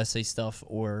video essay stuff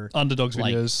or Underdogs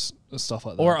videos, stuff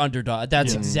like that, or Underdog.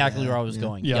 That's exactly where I was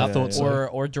going. Yeah, I thought so.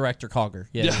 Or director Cogger.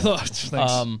 Yeah.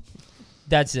 Thanks.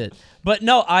 That's it. But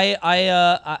no,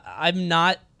 I'm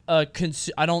not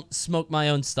I don't smoke my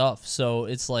own stuff, so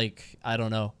it's like I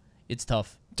don't know. It's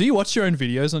tough. Do you watch your own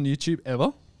videos on YouTube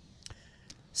ever?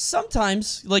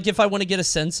 Sometimes, like if I want to get a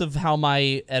sense of how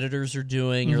my editors are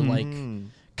doing, or like,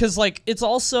 because like it's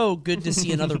also good to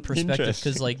see another perspective.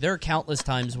 Because like there are countless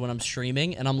times when I'm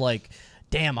streaming and I'm like,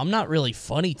 damn, I'm not really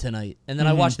funny tonight, and then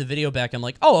I watch the video back. I'm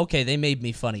like, oh, okay, they made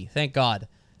me funny. Thank God,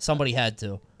 somebody had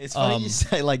to. It's funny you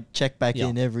say like check back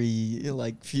in every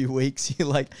like few weeks. You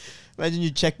like. Imagine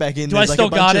you check back in. Do there's I like still a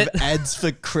bunch got of ads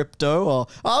for crypto. Or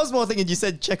I was more thinking you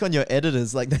said check on your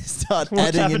editors. Like they start What's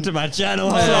adding happened to my channel?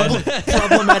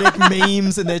 problematic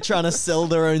memes, and they're trying to sell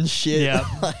their own shit. Yeah,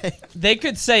 they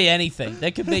could say anything. They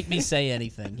could make me say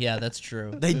anything. Yeah, that's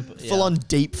true. They full on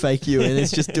deep fake you, and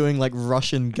it's just doing like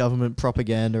Russian government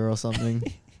propaganda or something.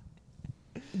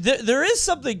 There is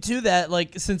something to that.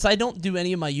 Like, since I don't do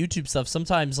any of my YouTube stuff,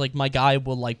 sometimes like my guy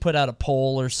will like put out a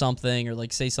poll or something, or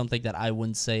like say something that I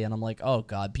wouldn't say, and I'm like, oh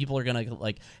god, people are gonna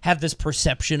like have this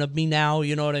perception of me now.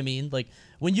 You know what I mean? Like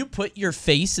when you put your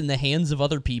face in the hands of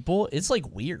other people, it's like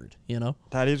weird. You know?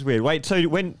 That is weird. Wait, so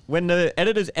when the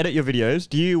editors edit your videos,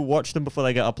 do you watch them before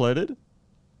they get uploaded?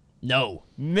 No.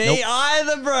 Me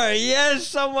either, bro. Yes,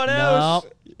 someone else.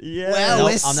 Yeah. Well,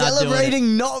 we're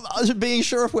celebrating not being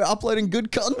sure if we're uploading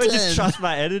good content. I just trust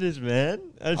my editors, man.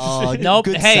 Nope.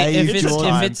 Hey,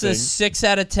 if it's a 6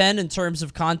 out of 10 in terms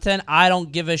of content, I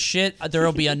don't give a shit.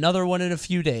 There'll be another one in a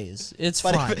few days. It's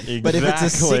fine. But if it's a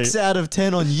 6 out of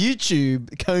 10 on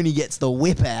YouTube, Coney gets the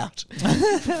whip out.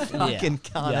 Fucking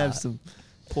can't have some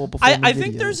poor performing I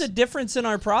think there's a difference in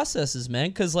our processes, man.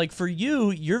 Because like for you,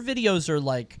 your videos are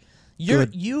like.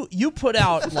 You put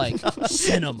out like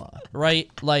cinema, right?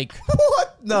 Like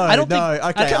what? No, I don't think.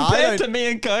 Okay, compared to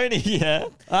me and Coney, yeah.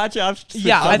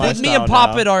 Actually, I think me and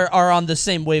Poppet are on the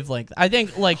same wavelength. I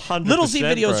think like Little Z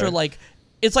videos are like.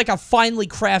 It's like a finely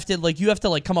crafted, like you have to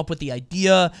like come up with the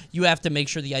idea. You have to make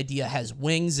sure the idea has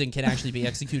wings and can actually be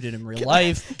executed in real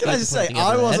life. Can I just say,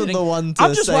 I wasn't the one to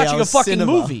I'm just say watching a fucking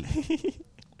cinema. movie.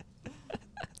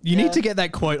 You need to get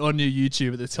that quote on your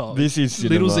YouTube at the top. This is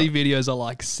cinema. Little Z videos are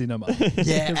like cinema.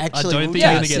 Yeah, actually. I don't think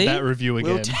you're going to get that review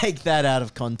again. We'll take that out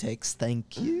of context.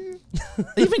 Thank you.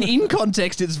 Even in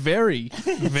context, it's very,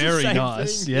 very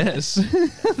nice. Thing. Yes.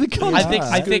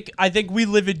 I think we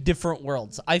live in different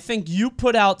worlds. I think you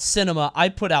put out cinema, I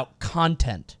put out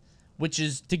content, which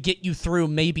is to get you through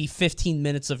maybe 15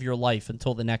 minutes of your life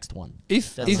until the next one.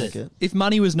 If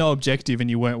money was no objective and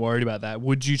you weren't worried about that,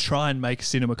 would you try and make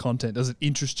cinema content? Does it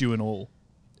interest you at all?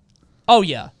 Oh,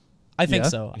 yeah. I think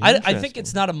so. I think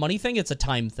it's not a money thing. It's a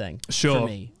time thing for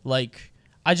me. Like,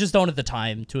 I just don't have the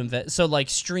time to invest. So, like,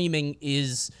 streaming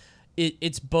is...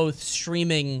 It's both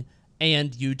streaming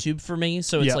and YouTube for me.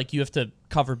 So, it's like you have to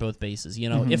cover both bases, you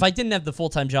know? If I didn't have the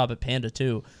full-time job at Panda,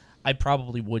 too... I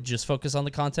probably would just focus on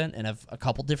the content and have a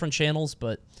couple different channels,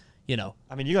 but, you know.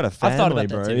 I mean, you got a family,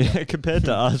 bro. Compared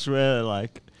to us, we're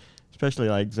like, especially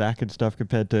like Zack and stuff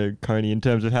compared to Coney in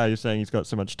terms of how you're saying he's got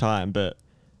so much time, but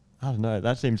I don't know.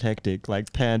 That seems hectic.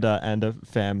 Like Panda and a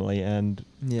family and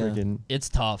friggin'. It's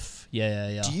tough.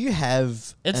 Yeah. Do you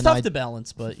have... It's tough to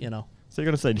balance, but, you know. So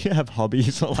you're going to say, do you have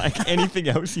hobbies or like anything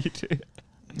else you do?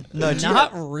 No,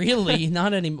 not really.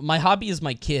 Not any. My hobby is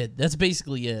my kid. That's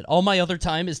basically it. All my other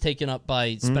time is taken up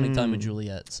by spending time with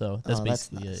Juliet. So that's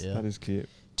basically it. Yeah. That is cute.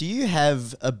 Do you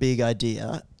have a big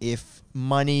idea if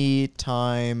money,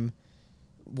 time,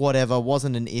 whatever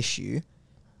wasn't an issue?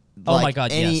 Oh my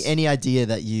god! Any idea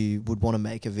that you would want to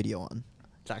make a video on?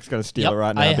 Zack's gonna steal it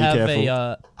right now. Be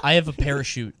careful. I have a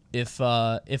parachute. If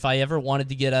I ever wanted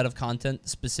to get out of content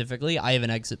specifically, I have an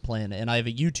exit plan, and I have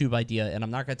a YouTube idea, and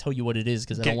I'm not gonna tell you what it is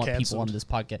because I don't want people on this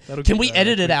podcast. Can we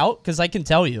edit it out? Because I can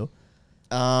tell you.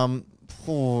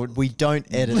 We don't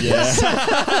edit this.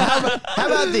 How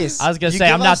about this? I was gonna say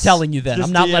I'm not telling you then.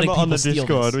 I'm not letting people steal this. On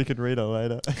the Discord, we can read it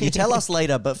later. You tell us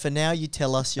later, but for now, you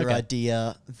tell us your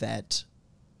idea that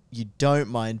you don't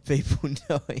mind people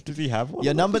knowing. Does he have one?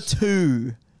 Your number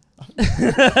 2.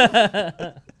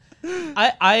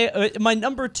 My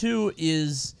number 2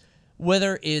 is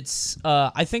whether it's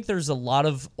I think there's a lot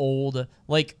of old,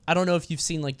 like, I don't know if you've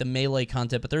seen like the Melee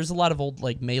content, but there's a lot of old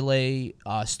like Melee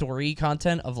story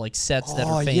content of like sets that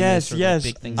are famous. Yes.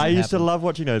 Like, big things I used to love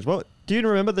watching those. What do you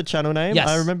remember the channel name? Yes.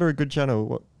 I remember a good channel.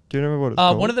 What do you remember what it's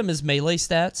called? One of them is Melee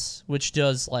Stats, which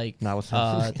does like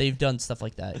they've done stuff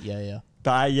like that. Yeah.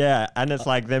 But and it's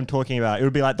like them talking about, it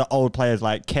would be like the old players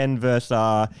like Ken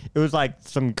versus, it was like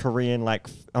some Korean, like,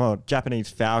 Japanese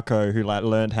Falco who like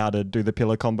learned how to do the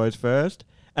pillar combos first.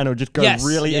 And it would just go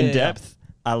really in depth.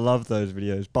 I love those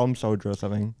videos. Bomb Soldier or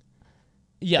something.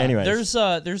 Yeah, anyways.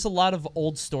 there's a lot of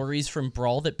old stories from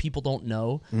Brawl that people don't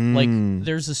know. Like,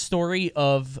 there's a story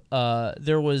of,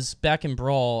 there was, back in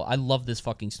Brawl, I love this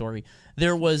fucking story.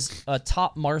 There was a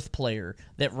top Marth player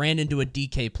that ran into a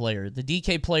DK player. The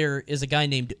DK player is a guy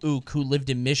named Ook who lived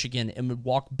in Michigan and would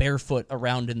walk barefoot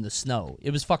around in the snow.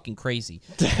 It was fucking crazy.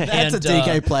 That's a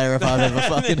DK player if I've ever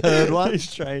fucking heard one.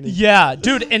 He's training. Yeah,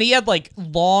 dude, and he had like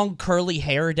long curly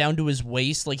hair down to his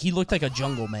waist. Like, he looked like a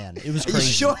jungle man. It was crazy. Are you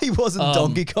sure he wasn't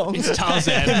Donkey Kong? It's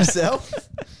Tarzan himself.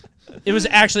 It was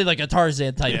actually like a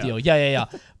Tarzan type deal. Yeah.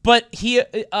 But the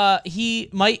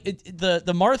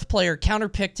Marth player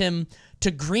counterpicked him to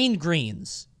green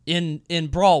greens in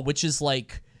Brawl, which is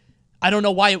like, I don't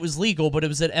know why it was legal, but it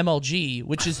was at MLG,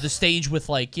 which is the stage with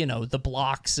like, the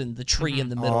blocks and the tree in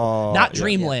the middle. Not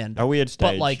Dreamland. A weird stage.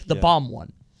 But like the bomb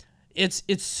one. It's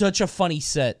such a funny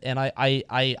set, and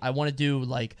I want to do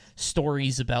like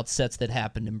stories about sets that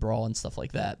happened in Brawl and stuff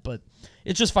like that. But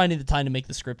it's just finding the time to make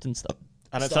the script and stuff.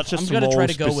 And it's such a I'm small, gonna try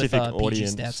to go with specific PG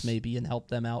audience. Stats maybe and help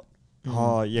them out.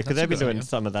 Oh yeah, because That's a they've been good doing idea.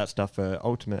 some of that stuff for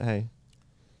Ultimate. Hey,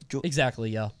 Exactly.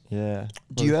 Yeah. yeah.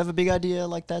 Do you have a big idea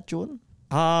like that, Jordan?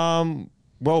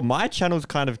 Well, my channel's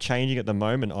kind of changing at the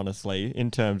moment, honestly, in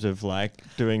terms of like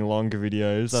doing longer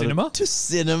videos. Cinema? To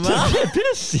cinema. A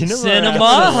bit of cinema. Cinema,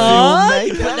 Filmmaker.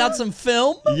 huh? Putting out some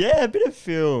film. Yeah, a bit of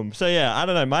film. So yeah, I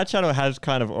don't know. My channel has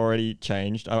kind of already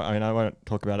changed. I mean, I won't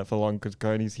talk about it for long because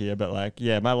Coney's here. But like,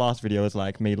 yeah, my last video was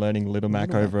like me learning Little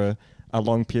Mac over a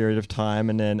long period of time,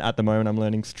 and then at the moment I'm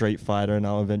learning Street Fighter, and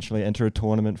I'll eventually enter a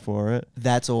tournament for it.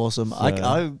 That's awesome. So-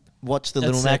 I watched the That's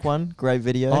Little Mac sick. one. Great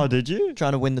video. Oh, did you?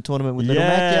 Trying to win the tournament with Little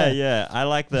Mac. Yeah. I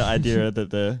like the idea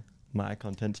that my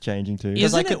content's changing too.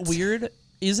 Isn't like it weird?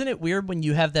 Isn't it weird when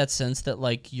you have that sense that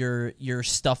like your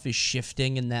stuff is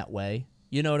shifting in that way?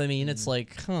 You know what I mean? It's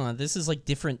like, this is like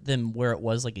different than where it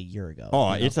was like a year ago.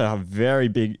 Oh, you know? it's a very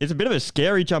big. It's a bit of a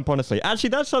scary jump, honestly.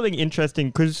 Actually, that's something interesting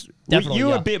because Definitely, you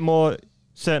were yeah. a bit more,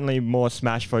 certainly more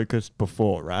Smash focused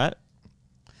before, right?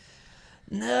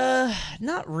 Nah,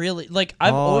 not really. Like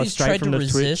I've always straight tried from to the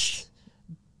resist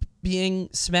being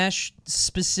Smash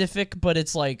specific, but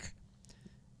it's like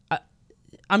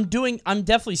I'm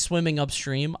definitely swimming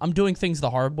upstream. I'm doing things the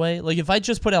hard way. Like if I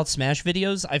just put out Smash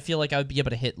videos, I feel like I would be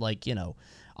able to hit like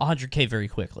 100K very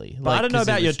quickly. But I don't know 'cause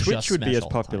it about your was Twitch just would be Smash as all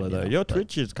the popular time, though. but- Your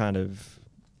Twitch is kind of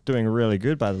doing really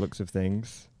good by the looks of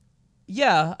things.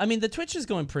 Yeah, I mean the Twitch is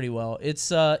going pretty well.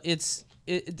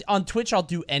 On Twitch I'll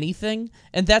do anything,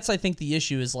 and that's I think the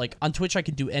issue is like on Twitch I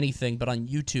can do anything, but on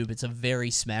YouTube it's a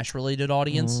very Smash related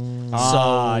audience.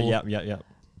 Yep.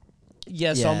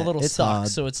 Yeah, so I'm a Yeah, little it's stuck. hard.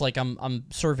 So it's like I'm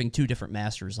serving two different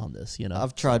masters on this,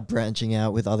 I've tried branching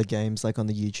out with other games like on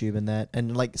the YouTube and that.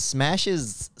 And like Smash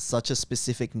is such a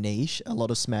specific niche. A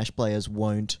lot of Smash players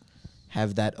won't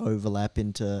have that overlap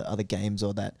into other games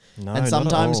or that. No, and not at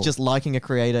sometimes all. just liking a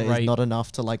creator Right. is not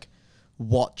enough to like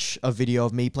watch a video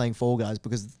of me playing Fall Guys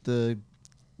because the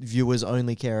viewers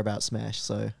only care about Smash.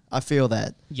 So I feel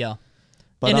that. Yeah.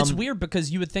 But And it's weird because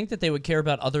you would think that they would care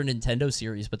about other Nintendo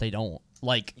series, but they don't.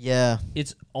 Like, Yeah.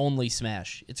 it's only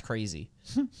Smash. It's crazy.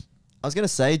 I was going to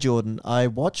say, Jordan, I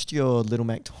watched your Little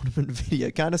Mac tournament video.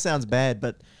 Kind of sounds bad,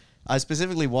 but I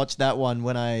specifically watched that one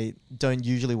when I don't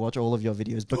usually watch all of your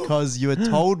videos because you had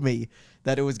told me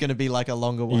that it was going to be like a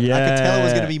longer one. I could tell it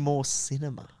was going to be more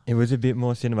cinema. It was a bit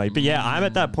more cinema. But yeah, I'm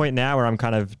at that point now where I'm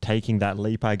kind of taking that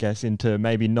leap, I guess, into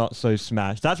maybe not so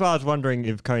Smash. That's why I was wondering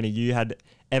if, Coney, you had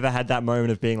ever had that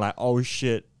moment of being like, oh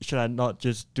shit, should I not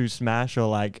just do Smash, or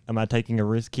like, am I taking a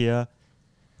risk here?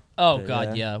 Oh But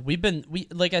god, yeah. We've been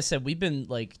like I said, we've been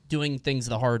like doing things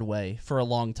the hard way for a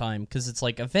long time because it's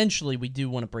like eventually we do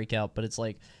want to break out, but it's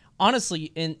like honestly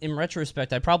in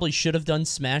retrospect, I probably should have done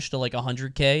Smash to like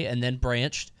 100K and then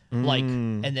branched like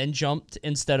and then jumped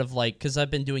instead of like cuz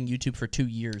I've been doing YouTube for 2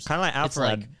 years. Kind of like It's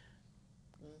Alfred. like-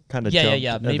 Kind of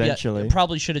Yeah. Maybe eventually. I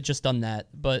probably should have just done that,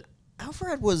 but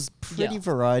Alfred was pretty Yeah.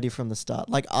 variety from the start.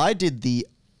 Like I did the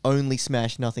only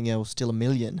Smash, nothing else, till 1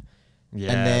 million.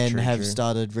 Yeah, and then true, have true.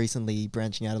 started recently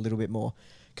branching out a little bit more.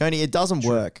 Coney, it doesn't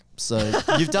work. So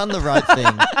you've done the right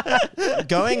thing.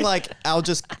 Going like I'll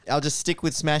just stick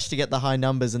with Smash to get the high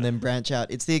numbers and then branch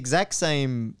out. It's the exact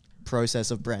same process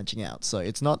of branching out. So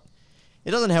it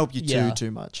doesn't help you Yeah.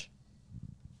 too much.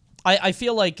 I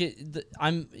feel like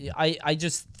I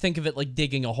just think of it like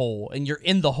digging a hole, and you're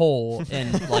in the hole,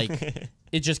 and like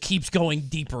it just keeps going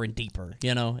deeper and deeper,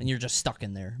 and you're just stuck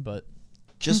in there. But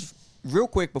Just real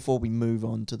quick before we move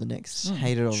on to the next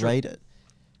hate it or rate it,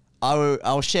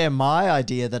 I'll share my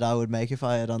idea that I would make if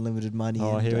I had unlimited money.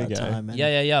 Oh, and, here we go. time. And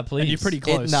yeah, please. And you're pretty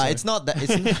close. No, so- it's not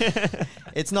that.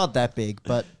 It's not that big,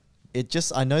 but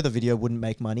I know the video wouldn't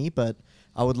make money, but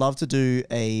I would love to do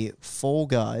a Fall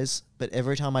Guys. But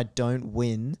every time I don't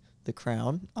win the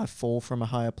crown, I fall from a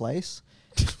higher place,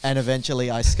 and eventually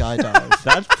I skydive.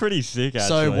 That's pretty sick, actually.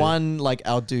 So one, like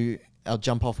I'll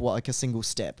jump off like a single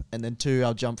step, and then two,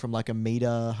 I'll jump from like a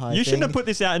meter high. You shouldn't have put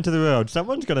this out into the world.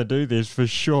 Someone's going to do this for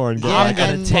sure and get Yeah, I'm like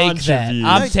gonna and a take bunch of that. views.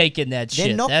 I'm No, taking that They're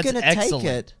shit. not That's gonna excellent.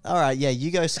 take it. All right, yeah, you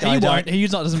go He skydive. won't. He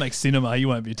doesn't make cinema. He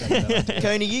won't be taking that. idea.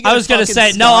 Coney, you go I was gonna fucking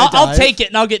say no. I'll skydive. take it,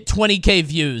 and I'll get 20K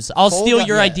views. I'll Fall steal Guy-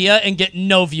 your yeah. idea and get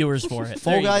no viewers for it. There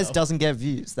Fall you Guys go. doesn't get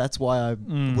views. That's why I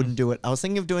wouldn't do it. I was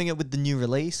thinking of doing it with the new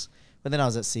release, but then I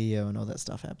was at CEO and all that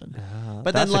stuff happened.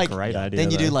 But That's then like a great idea,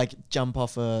 then you do though. like jump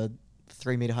off a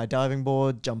 3-meter high diving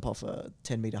board, jump off a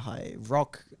 10-meter high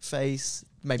rock face,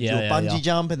 maybe do Yeah, a yeah, bungee yeah.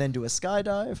 jump, and then do a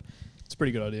skydive. It's a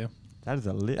pretty good idea. That is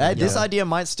a lit. This idea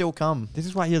might still come. This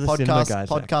is why you're the cinema guy.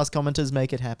 Podcast commenters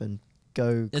make it happen.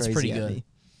 Go crazy. It's pretty at good. me.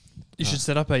 You should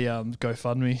set up a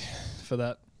GoFundMe for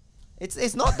that.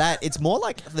 It's not that. It's more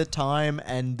like the time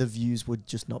and the views would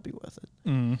just not be worth it.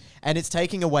 Mm. And it's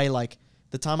taking away, like,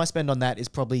 the time I spend on that is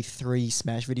probably 3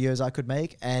 Smash videos I could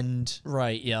make. And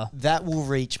Right, yeah. that will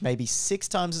reach maybe 6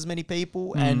 times as many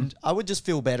people. And I would just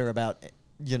feel better about,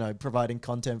 providing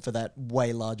content for that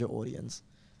way larger audience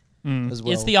as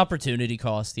well. It's the opportunity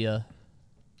cost, yeah.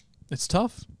 It's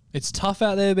tough. It's tough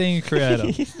out there being a creator.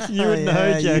 You would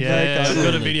know, Jack. Yeah, I've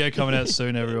got a video coming out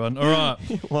soon, everyone. All right.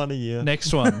 One a year.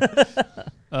 Next one.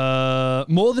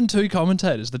 More than 2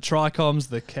 commentators. The Tricoms,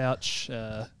 the couch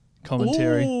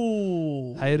commentary.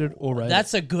 Ooh. Hated or rated.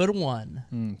 That's a good one.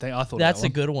 I thought That's that a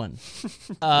good one.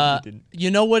 You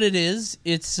know what it is?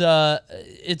 It's a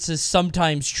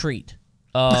sometimes treat.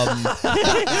 You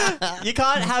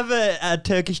can't have a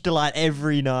Turkish delight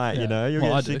every night, you know? You'll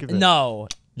get sick of it. No.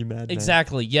 You mad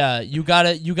Exactly. Yeah, you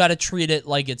gotta treat it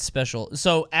like it's special.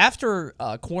 So after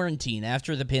quarantine,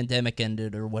 after the pandemic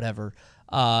ended or whatever,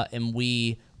 and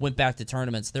we went back to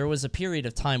tournaments, there was a period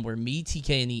of time where me,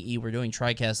 TK, and EE were doing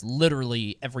TriCast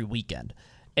literally every weekend,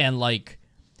 and like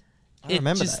I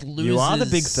remember just that. loses You are the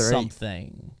big 3.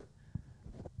 something.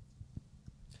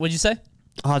 What'd you say?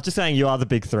 I was just saying you are the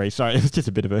big 3. Sorry, it was just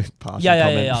a bit of a partial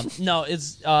comment. Yeah. No,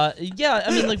 it's yeah.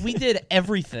 I mean, like we did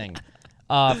everything.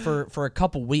 For a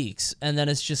couple weeks, and then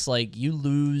it's just like you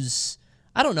lose.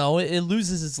 I don't know. It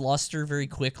loses its luster very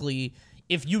quickly.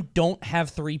 If you don't have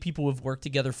 3 people who've worked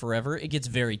together forever, it gets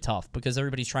very tough because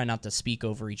everybody's trying not to speak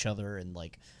over each other and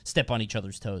like step on each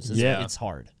other's toes. It's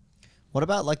hard. What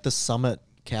about like the Summit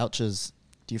couches?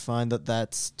 Do you find that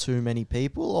that's too many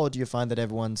people, or do you find that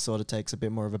everyone sort of takes a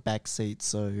bit more of a back seat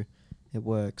so it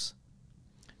works?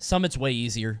 Summit's way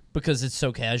easier because it's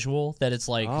so casual that it's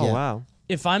like, wow.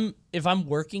 If I'm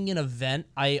working an event,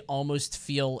 I almost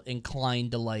feel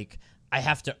inclined to like I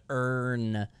have to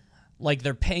earn, like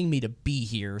they're paying me to be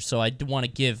here, so I want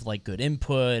to give like good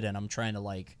input, and I'm trying to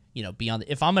like be on.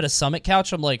 If I'm at a Summit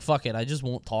couch, I'm like fuck it, I just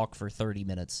won't talk for 30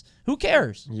 minutes. Who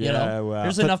cares? Yeah, wow.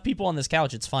 There's enough people on this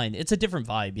couch. It's fine. It's a different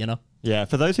vibe, Yeah,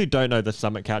 for those who don't know, the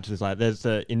Summit couches is like there's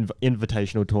the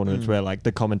invitational tournaments where like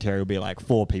the commentary will be like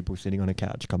 4 people sitting on a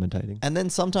couch commentating, and then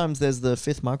sometimes there's the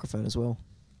 5th microphone as well.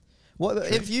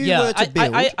 What if you were to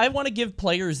build? I want to give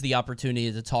players the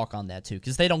opportunity to talk on that too,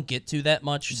 because they don't get to that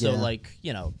much. So like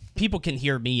people can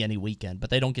hear me any weekend,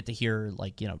 but they don't get to hear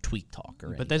like tweak talk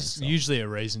or. But there's usually a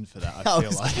reason for that. I I feel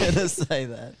was like. gonna say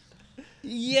that.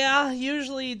 Yeah,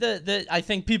 usually I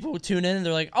think people would tune in and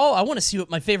they're like, oh, I want to see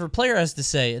what my favorite player has to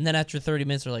say, and then after 30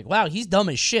 minutes they're like, wow, he's dumb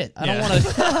as shit. I don't want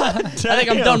to. I think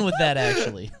I'm done with that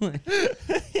actually.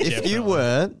 If you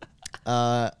were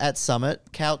at Summit,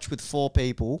 couch with 4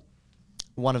 people.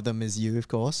 One of them is you, of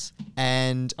course,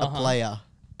 and a player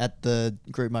at the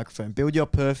group microphone. Build your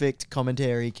perfect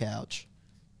commentary couch.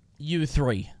 You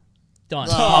 3. Done.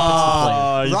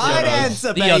 Oh, Puppets the player. right answer,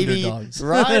 The baby. Underdogs.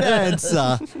 Right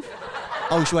answer.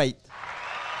 Oh, wait.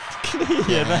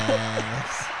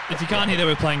 If you can't hear that,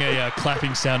 we're playing a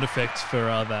clapping sound effect for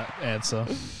that answer.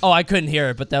 Oh, I couldn't hear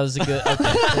it, but that was a good. Okay.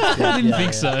 I didn't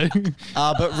think so.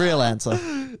 But real answer.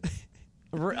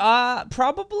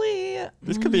 Probably.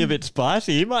 This could be a bit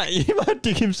spicy. He might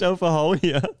dig himself a hole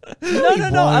here.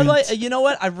 No. I like. You know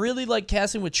what? I really like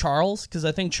casting with Charles because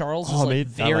I think Charles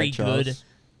is very good.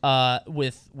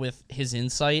 With his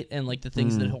insight and like the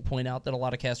things that he'll point out that a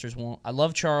lot of casters won't. I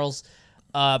love Charles.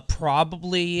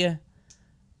 Probably.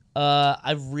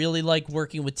 I really like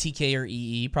working with TK or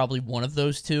EE. Probably one of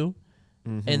those 2.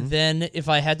 And then if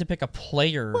I had to pick a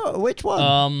player, Which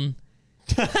one?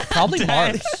 Probably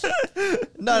Mars.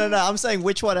 No. I'm saying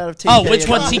which one out of TK. Oh, which and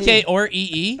one, EE? TK or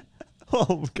EE?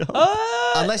 Oh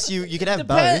god. Unless you could have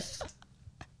Depend- both.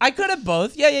 I could have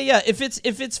both. Yeah. If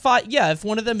it's 5, yeah. If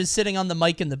one of them is sitting on the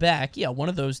mic in the back, yeah, one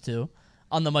of those 2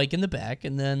 on the mic in the back,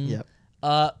 and then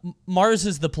Mars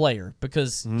is the player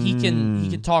because he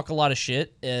can talk a lot of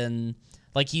shit and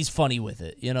like he's funny with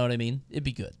it. You know what I mean? It'd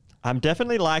be good. I'm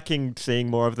definitely liking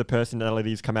seeing more of the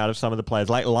personalities come out of some of the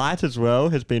players. Like Light as well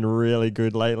has been really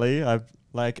good lately. I've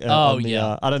like I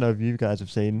don't know if you guys have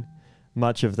seen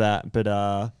much of that, but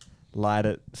Light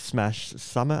at Smash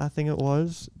Summit, I think it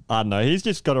was. I don't know. He's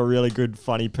just got a really good,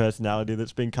 funny personality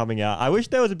that's been coming out. I wish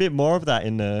there was a bit more of that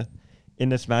in the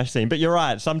Smash scene. But you're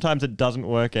right. Sometimes it doesn't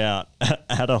work out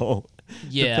at all.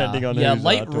 Yeah, depending on who's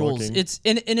Light talking. rules. It's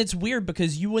and it's weird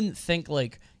because you wouldn't think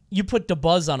like. You put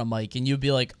DeBuzz on a mic and you'd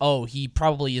be like, oh, he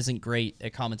probably isn't great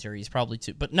at commentary. He's probably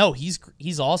too. But no, he's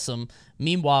awesome.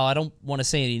 Meanwhile, I don't want to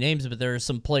say any names, but there are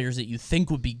some players that you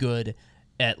think would be good,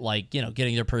 at like, you know,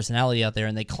 getting their personality out there,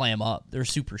 and they clam up. They're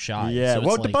super shy. Yeah, so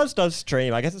well, like, the buzz does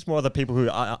stream. I guess it's more the people who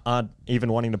aren't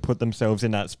even wanting to put themselves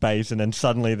in that space, and then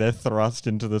suddenly they're thrust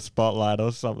into the spotlight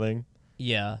or something.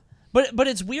 Yeah, but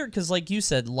it's weird because, like you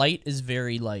said, Light is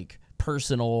very like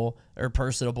personal or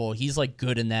personable. He's like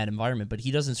good in that environment, but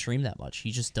he doesn't stream that much.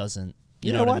 He just doesn't.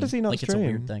 You know why what I does mean? he not like, stream? It's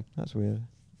a weird thing. That's weird.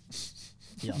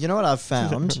 Yeah. You know what I've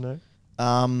found?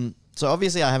 No. So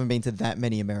obviously I haven't been to that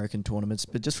many American tournaments,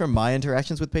 but just from my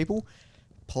interactions with people,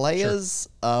 players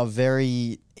are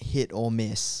very hit or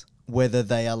miss, whether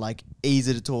they are like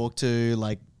easy to talk to,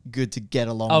 like good to get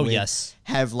along with, yes.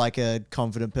 have like a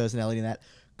confident personality in that.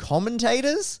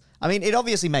 Commentators, I mean, it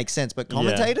obviously makes sense, but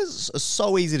commentators are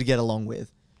so easy to get along with.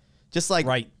 Just like,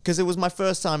 because it was my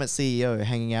first time at CEO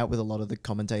hanging out with a lot of the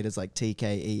commentators like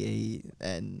TKEE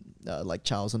and like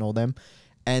Charles and all them.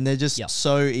 And they're just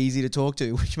so easy to talk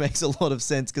to, which makes a lot of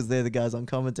sense because they're the guys on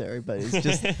commentary. But it's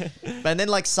just, and then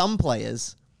like some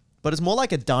players, but it's more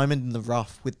like a diamond in the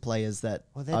rough with players that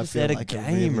I feel like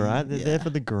game, right? They're there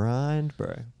for the grind,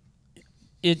 bro.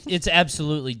 It's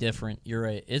absolutely different. You're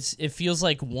right. It feels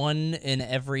like one in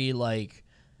every like,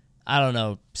 I don't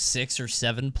know, 6 or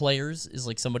 7 players is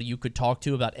like somebody you could talk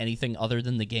to about anything other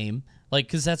than the game. Like,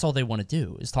 because that's all they want to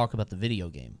do is talk about the video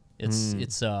game.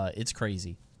 It's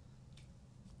crazy.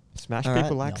 Smash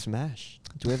people like Smash.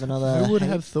 Do we have another? Who would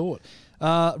have thought?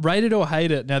 Rate it or hate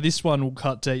it. Now, this one will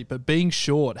cut deep, but being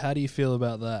short, how do you feel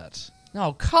about that?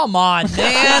 Oh, come on,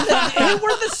 man.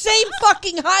 We're the same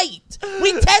fucking height.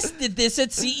 We tested this at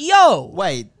CEO.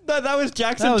 Wait. No, that was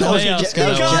Jackson. That was told me you. asking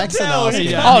that one. Jackson asked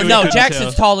it. Oh, no,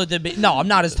 Jackson's taller than me. No, I'm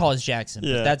not as tall as Jackson.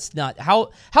 Yeah. But that's not...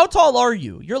 How tall are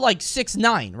you? You're like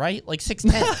 6'9", right? Like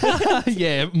 6'10".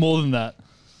 Yeah, more than that.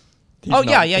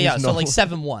 Yeah. So like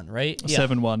 7'1", right? Yeah.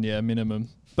 7'1", yeah, minimum.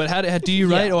 But how do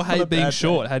you rate or hate being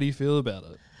short? How do you feel about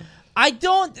it? I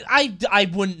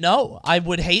wouldn't know. I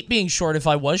would hate being short if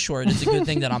I was short. It's a good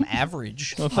thing that I'm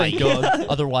average. Oh, thank God.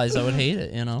 Otherwise, I would hate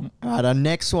it, you know? All right, our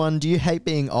next one. Do you hate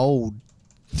being old?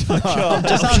 I'm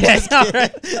just kidding.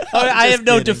 I have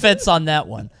no defense on that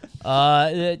one.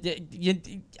 I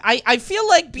feel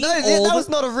like being old. That was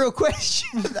not a real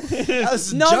question. That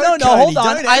was no. Cody. Hold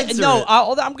on.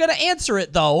 Don't I'm gonna answer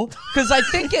it though, because I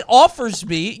think it offers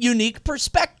me unique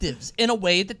perspectives in a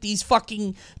way that these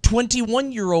fucking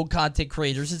 21-year-old content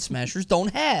creators and Smashers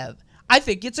don't have. I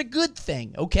think it's a good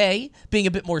thing. Okay, being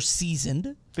a bit more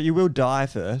seasoned. But you will die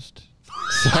first.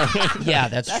 Yeah,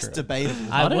 that's true. That's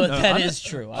debatable. That is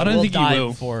true. I don't think you will.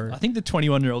 Before. I think the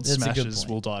 21-year-old That's a good Smashers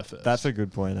point. will die first. That's a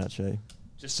good point, actually.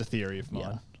 just a theory of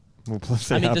mine. We'll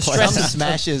see I mean, how the it plays stress out. of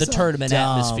Smashes the tournament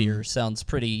dumb. atmosphere sounds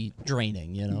pretty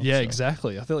draining, you know? Yeah, so.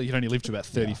 exactly. I feel like you'd only live to about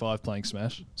 35 playing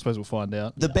Smash. I suppose we'll find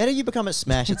out. The better you become at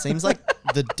Smash, it seems like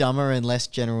the dumber and less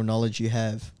general knowledge you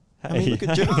have. I mean, look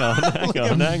at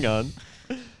hang on.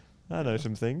 I know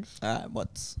some things. All right,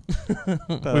 what's...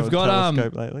 We've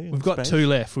got 2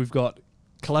 left. We've got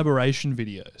collaboration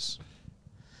videos.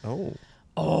 Oh.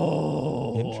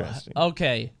 Interesting.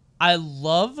 Okay. I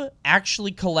love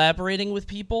actually collaborating with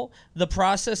people. The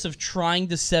process of trying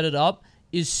to set it up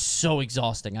is so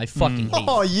exhausting. I fucking hate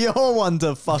Oh, it. you're one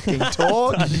to fucking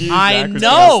talk. I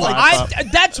know.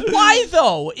 That's why,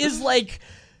 though, is like...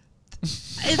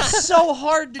 It's so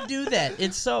hard to do that.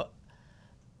 It's so...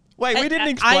 Wait, we didn't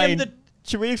explain...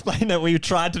 Should we explain that we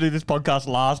tried to do this podcast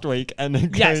last week and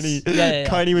then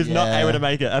Coney was not able to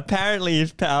make it? Apparently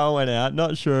his power went out.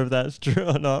 Not sure if that's true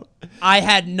or not. I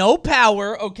had no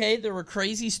power, okay? There were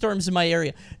crazy storms in my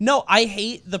area. No, I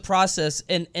hate the process,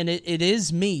 and it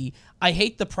is me. I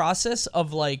hate the process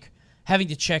of, like, having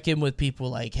to check in with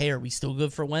people like, hey, are we still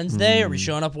good for Wednesday? Are we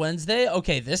showing up Wednesday?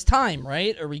 Okay, this time,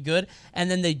 right? Are we good? And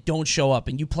then they don't show up,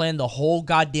 and you plan the whole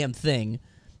goddamn thing.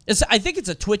 I think it's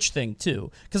a Twitch thing,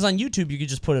 too, because on YouTube, you could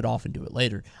just put it off and do it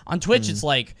later. On Twitch, it's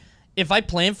like, if I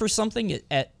plan for something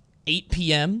at 8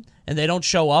 p.m. and they don't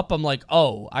show up, I'm like,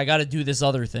 oh, I got to do this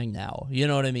other thing now. You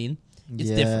know what I mean?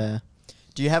 It's different.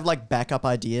 Do you have, like, backup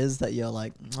ideas that you're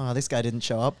like, oh, this guy didn't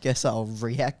show up, guess I'll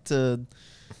react to,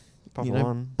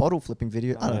 bottle flipping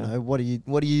video? I don't know. What do you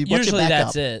Usually what's your backup?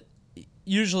 That's it.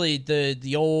 Usually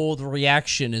the old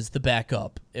reaction is the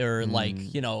backup, or like,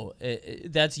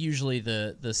 that's usually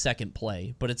the second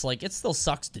play, but it's like, it still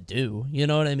sucks to do, you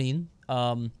know what I mean?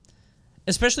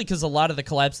 Especially because a lot of the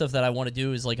collab stuff that I want to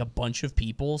do is like a bunch of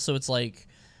people, so it's like,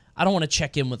 I don't want to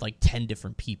check in with like 10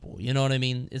 different people, you know what I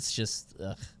mean? It's just,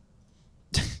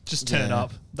 just turn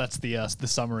up. That's the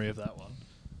summary of that one.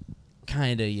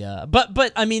 Kind of, yeah.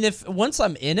 But I mean, if once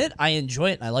I'm in it, I enjoy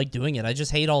it and I like doing it. I just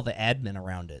hate all the admin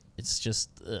around it. It's just,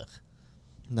 ugh.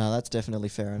 No, that's definitely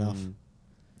fair enough.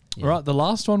 Yeah. All right, the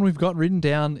last one we've got written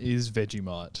down is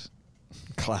Vegemite.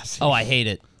 Classic. Oh, I hate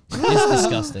it. It's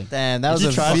disgusting. Damn, that was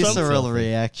a visceral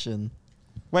reaction.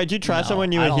 Wait, did you try some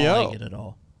when you were here? I don't like it at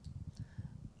all.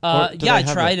 Yeah, I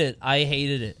tried it. I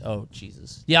hated it. Oh,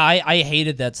 Jesus. Yeah, I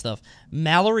hated that stuff.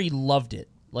 Mallory loved it.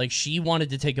 Like, she wanted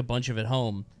to take a bunch of it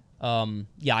home.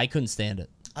 Yeah, I couldn't stand it.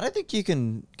 I don't think you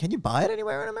can... Can you buy it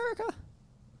anywhere in America?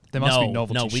 There must be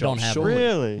novelty shops. No, we don't have it.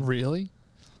 Really? Really?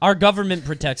 Our government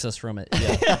protects us from it.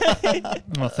 Yeah.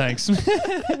 Well, thanks. Shout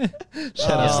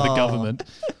out to the government.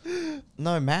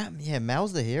 No,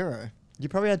 Mal's the hero. You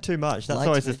probably had too much. That's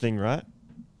always the thing, right?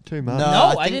 Too much.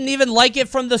 No, I didn't even like it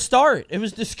from the start. It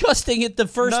was disgusting the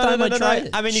first time I tried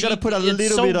it. I mean, you got to put a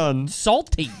little bit on.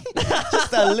 Salty.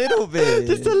 Just a little bit.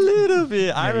 Just a little bit.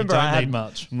 I remember I had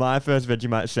much. My first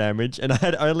Vegemite sandwich, and I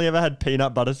had only ever had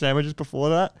peanut butter sandwiches before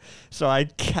that. So I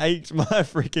caked my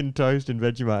freaking toast in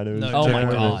Vegemite. It was oh my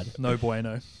God. No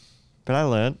bueno. But I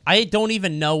learned. I don't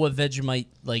even know what Vegemite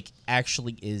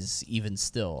actually is even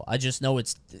still. I just know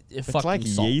it's like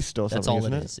salt. yeast or something. That's all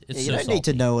isn't it is. It's you so don't salty. need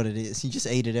to know what it is. You just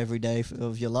eat it every day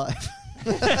of your life.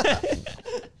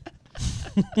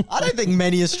 I don't think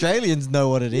many Australians know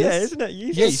what it is. Yeah, isn't it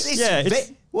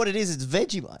yeast? What it is, it's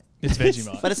Vegemite. It's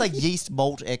Vegemite. But it's like yeast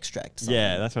malt extract.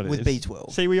 Yeah, that's what it is. With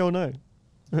B12. See, we all know.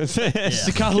 Just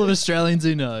a couple of Australians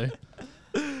who know.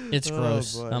 It's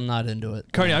gross. I'm not into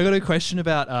it. Coney, I got a question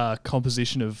about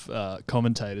composition of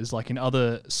commentators. Like in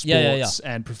other sports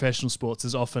and professional sports,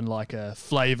 there's often like a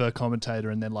flavor commentator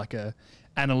and then like a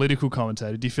analytical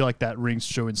commentator. Do you feel like that rings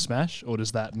true in Smash, or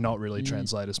does that not really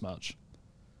translate as much?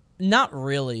 Not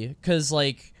really,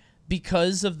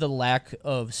 because of the lack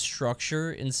of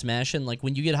structure in Smash, and like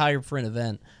when you get hired for an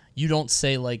event, you don't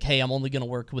say like, "Hey, I'm only going to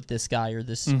work with this guy or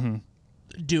this."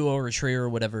 Duo or trio or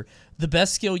whatever. The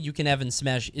best skill you can have in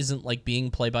Smash isn't like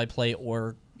being play-by-play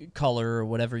or color or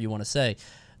whatever you want to say.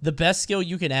 The best skill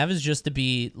you can have is just to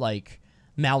be like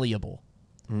malleable.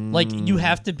 Like you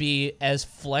have to be as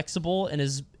flexible and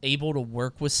as able to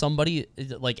work with somebody,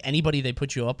 like anybody they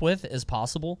put you up with, as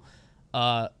possible.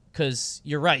 Because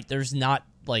you're right, there's not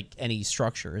like any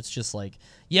structure. It's just like,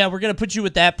 yeah, we're gonna put you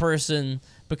with that person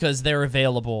because they're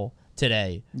available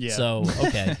today. Yeah. So,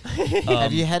 okay.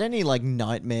 Have you had any like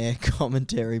nightmare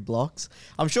commentary blocks?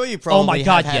 I'm sure you probably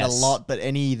have had a lot, but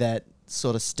any that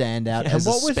sort of stand out as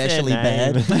especially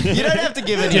bad? You don't have to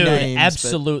give any names.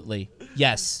 Absolutely.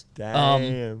 Yes.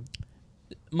 Damn.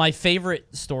 My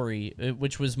favorite story,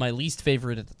 which was my least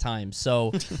favorite at the time.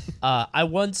 So, I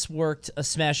once worked a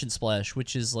Smash and Splash,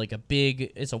 which is like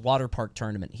it's a water park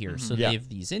tournament here. So they have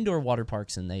these indoor water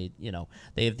parks, and they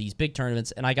have these big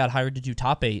tournaments. And I got hired to do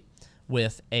top 8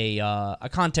 with a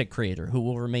content creator who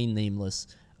will remain nameless.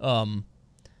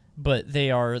 But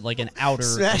they are like an outer,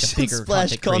 Smash like a bigger and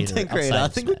Splash content creator. I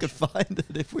think we could find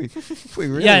it if we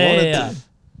really wanted to.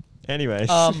 Anyways.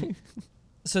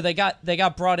 So they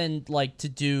got brought in like to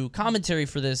do commentary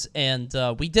for this, and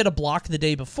we did a block the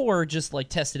day before, just like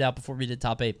test it out before we did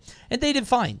top 8, and they did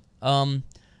fine.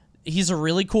 He's a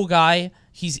really cool guy.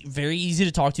 He's very easy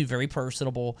to talk to, very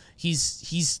personable.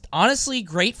 He's honestly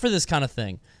great for this kind of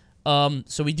thing.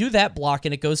 So we do that block,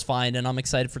 and it goes fine, and I'm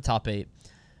excited for top 8.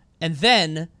 And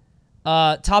then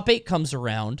top 8 comes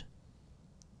around,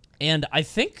 and I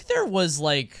think there was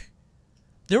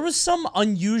some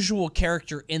unusual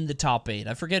character in the top 8.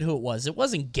 I forget who it was. It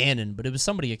wasn't Ganon, but it was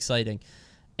somebody exciting.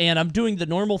 And I'm doing the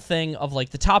normal thing of like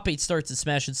the top 8 starts at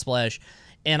Smash and Splash,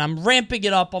 and I'm ramping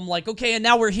it up. I'm like, okay, and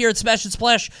now we're here at Smash and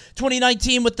Splash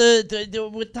 2019 with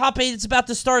with top 8. It's about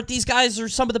to start. These guys are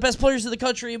some of the best players in the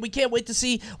country, and we can't wait to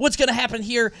see what's going to happen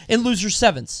here in Loser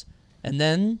 7s. And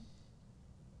then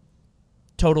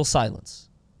total silence.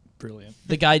 Brilliant.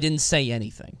 The guy didn't say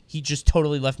anything. He just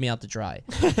totally left me out to dry.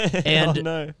 And oh,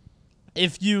 no.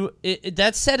 If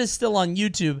that set is still on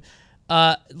YouTube.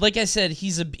 Like I said,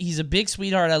 he's a big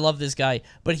sweetheart. I love this guy,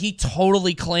 but he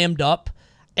totally clammed up,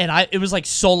 and it was like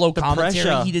solo commentary.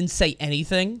 Pressure. He didn't say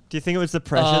anything. Do you think it was the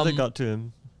pressure that got to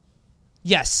him?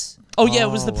 Yes. Oh yeah,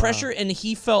 it was the pressure, and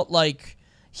he felt like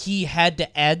he had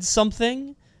to add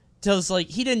something. So it's like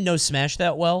he didn't know Smash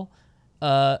that well.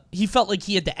 He felt like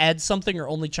he had to add something or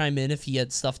only chime in if he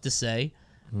had stuff to say.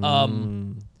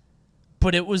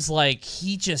 But it was like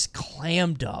he just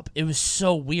clammed up. It was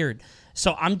so weird.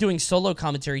 So I'm doing solo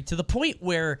commentary to the point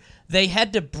where they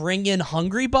had to bring in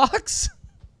Hungry Box.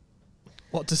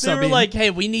 What to They were like,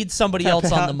 hey, we need somebody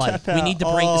else on the mic. We need to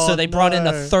bring... so they brought in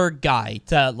a third guy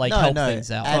to help things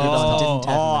out.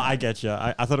 I get you.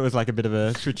 I thought it was like a bit of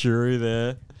a switcheroo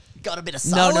there. Got a bit of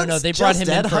silence. No. They brought him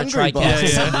in for a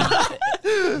TriCast.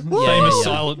 Famous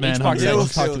silent man. Each box had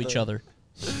to talk to each other.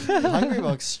 Hungry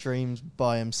Box streams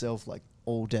by himself like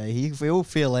all day. He'll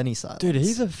feel any silence. Dude,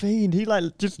 he's a fiend. He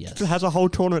like just has a whole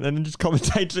tournament and then just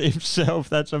commentates it himself.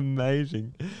 That's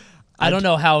amazing. I don't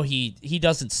know how he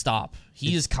doesn't stop.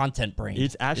 He is content brain.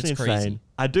 It's actually insane. Crazy.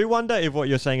 I do wonder if what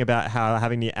you're saying about how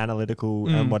having the analytical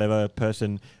and whatever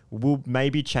person will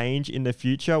maybe change in the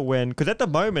future because at the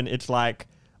moment it's like,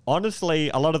 honestly,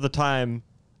 a lot of the time,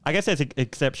 I guess there's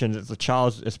exceptions. It's the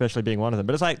Charles especially being one of them.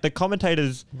 But it's like the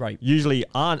commentators usually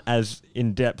aren't as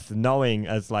in-depth knowing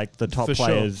as like the top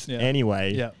players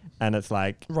anyway. Yeah. And it's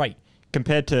like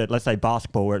compared to, let's say,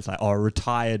 basketball where it's like,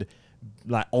 retired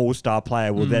like all-star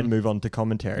player will then move on to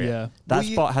commentary. Yeah. That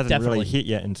spot hasn't really hit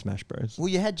yet in Smash Bros. Well,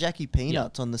 you had Jackie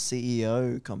Peanuts on the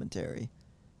CEO commentary.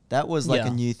 That was like a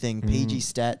new thing. PG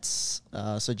Stats.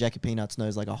 So Jackie Peanuts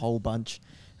knows like a whole bunch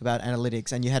about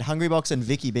analytics. And you had Hungrybox and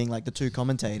Vicky being like the two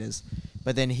commentators.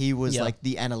 But then he was like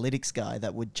the analytics guy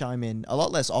that would chime in a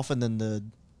lot less often than the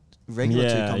regular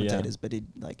two commentators. But he'd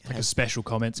like a special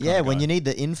comments guy. Yeah, when you need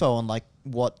the info on like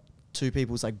what two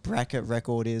people's like bracket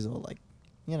record is or like,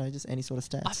 you know, just any sort of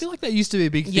stats. I feel like that used to be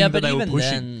a big thing that they were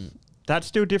pushing. Then, that's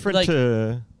still different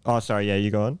to... Oh, sorry. Yeah,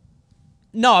 you go on.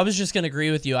 No, I was just going to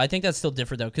agree with you. I think that's still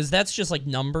different, though, because that's just, like,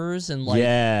 numbers and, like,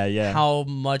 how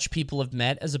much people have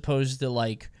met as opposed to,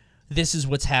 like, this is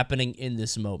what's happening in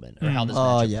this moment or how this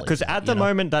matchup plays. Because at the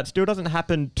moment, that still doesn't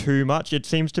happen too much. It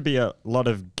seems to be a lot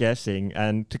of guessing.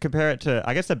 And to compare it to...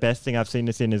 I guess the best thing I've seen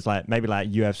this in is, like, maybe,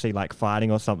 like, UFC, like,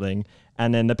 fighting or something.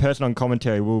 And then the person on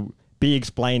commentary will be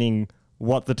explaining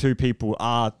what the two people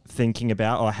are thinking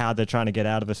about or how they're trying to get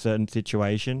out of a certain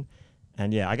situation.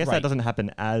 And yeah, I guess that doesn't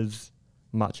happen as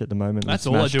much at the moment. That's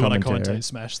all I do when I commentate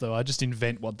Smash, though. I just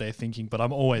invent what they're thinking, but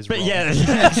I'm always wrong. Yeah,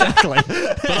 exactly.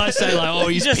 But I say like,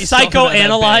 he's just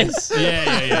psychoanalyze.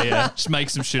 Yeah. Just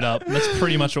make some shit up. That's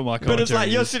pretty much what my commentary is. But it's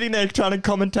like you're sitting there trying to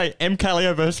commentate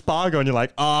MKLeo versus Spargo, and you're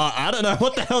like, I don't know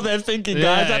what the hell they're thinking,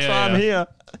 guys. That's why I'm here.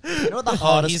 You know what the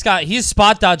hardest... he's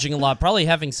spot dodging a lot, probably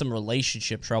having some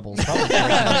relationship troubles.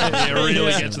 Really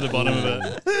get to the bottom of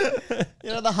it.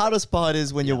 You know, the hardest part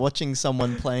is when you're watching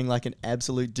someone playing like an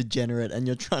absolute degenerate and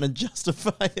you're trying to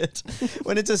justify it.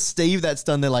 When it's a Steve that's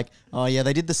done, they're like, oh yeah,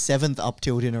 they did the 7th up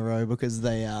tilt in a row because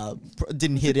they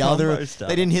didn't hit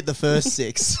they didn't hit the first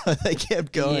 6, so they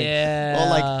kept going. Yeah. Or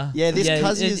like, this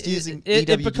Kazuya's using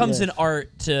it becomes an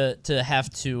art to have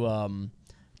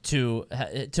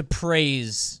to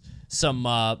praise some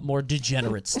more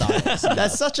degenerate styles.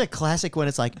 That's such a classic when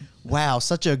it's like, wow,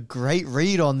 such a great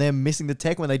read on them missing the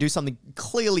tech when they do something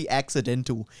clearly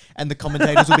accidental, and the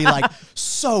commentators will be like,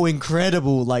 so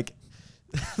incredible, like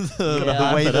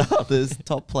the way that this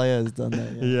top player has done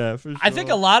that. Yeah, for sure. I think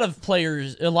a lot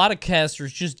of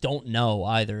casters just don't know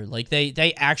either. Like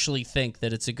they actually think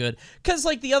that it's a good, because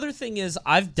like the other thing is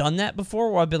I've done that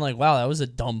before where I've been like, wow, that was a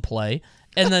dumb play.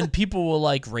 And then people will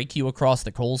like rake you across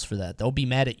the coals for that. They'll be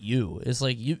mad at you. It's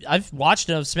like I've watched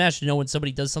enough Smash to know when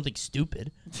somebody does something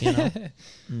stupid. You know.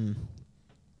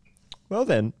 Well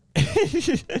then,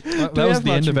 that was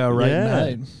the end of our rate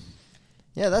night.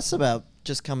 Yeah, that's about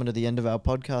just coming to the end of our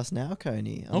podcast now,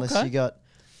 Coney. Unless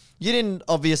you didn't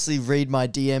obviously read my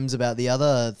DMs about the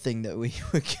other thing that we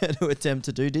were going to attempt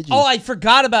to do, did you? Oh, I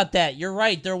forgot about that. You're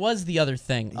right. There was the other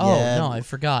thing. Oh, no, I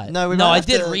forgot. No, I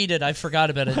did reid it. I forgot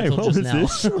about it until just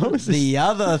now. What was the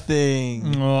other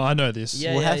thing? Oh, I know this.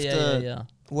 Yeah.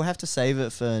 We'll have to save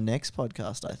it for next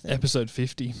podcast, I think. Episode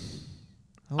 50.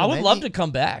 Oh, I would love to come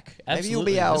back.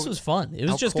 Absolutely. Maybe you'll be this was fun. It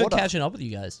was just good catching up with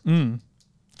you guys.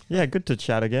 Yeah, good to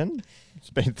chat again. It's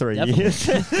been 3 years.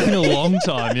 It's been a long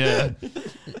time, yeah.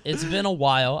 It's been a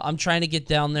while. I'm trying to get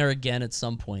down there again at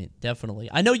some point, definitely.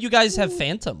 I know you guys have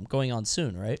Phantom going on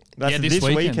soon, right? That's this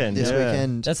weekend. This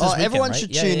weekend. That's this weekend, everyone right?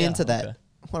 should tune into that.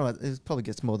 It probably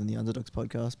gets more than the Underdogs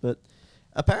podcast, but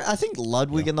apparently, I think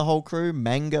Ludwig and the whole crew,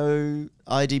 Mango,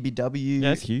 IDBW.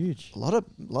 That's huge.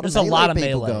 There's a lot of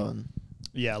people going.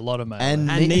 Yeah, a lot of melee. And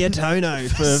Neotono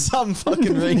for some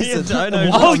fucking reason.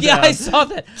 Oh, yeah, I saw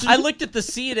that. I looked at the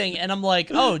seeding, and I'm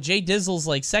like, oh, Jay Dizzle's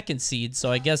like 2nd seed, so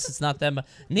I guess it's not them.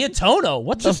 Neotono,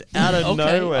 what just out of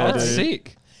nowhere, That's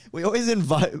sick. We always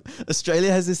invite...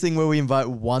 Australia has this thing where we invite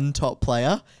one top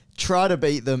player, try to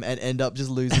beat them, and end up just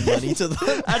losing money to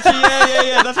them. Actually,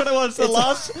 yeah. That's what it was. The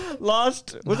last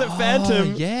was it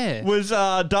Phantom? Yeah. Was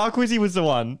Dark Wizzy was the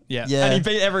one. Yeah. And he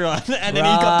beat everyone. And then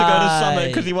he got to go to Summit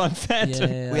because he won Phantom.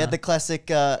 Yeah. We had the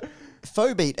classic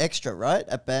Foe beat extra, right?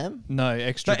 At BAM? No,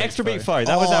 extra beat Foe.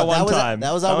 That was our one time.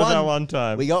 That was our one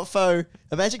time. We got Foe.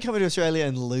 Imagine coming to Australia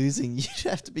and losing. You'd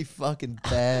have to be fucking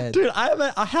bad. Dude,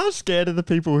 how scared are the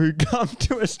people who come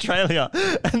to Australia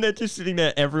and they're just sitting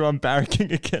there, everyone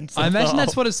barracking against them? I imagine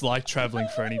that's what it's like traveling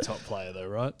for any top player though,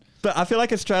 right? But I feel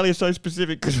like Australia's so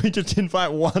specific because we just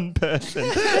invite one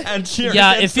person and cheer.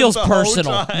 Yeah, it feels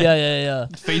personal. Yeah.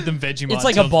 Feed them Vegemite. It's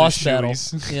like a boss battle.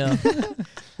 Yeah.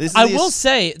 I will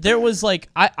say there was like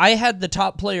I had the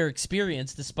top player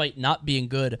experience despite not being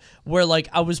good. Where like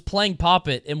I was playing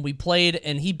Poppet and we played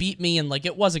and he beat me and like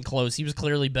it wasn't close. He was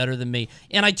clearly better than me.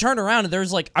 And I turned around and there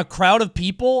was like a crowd of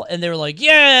people and they were like,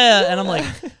 yeah, and I'm like.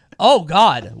 Oh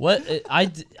God! What I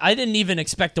didn't even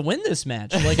expect to win this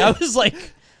match. Like I was like,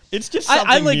 it's just something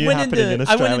I like went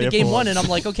into game one and I'm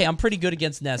like, okay, I'm pretty good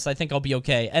against Ness. I think I'll be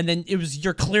okay. And then it was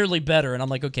you're clearly better, and I'm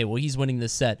like, okay, well he's winning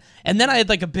this set. And then I had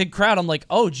like a big crowd. I'm like,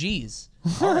 oh geez.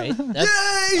 All right. Yay!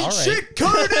 All right. Shit,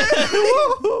 Coney!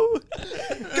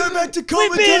 Go back to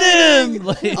commentating! We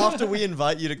beat him! After we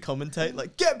invite you to commentate,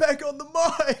 like, get back on the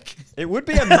mic! It would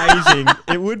be amazing.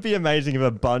 It would be amazing if a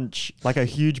bunch, like a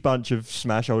huge bunch of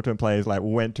Smash Ultimate players, like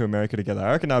went to America together.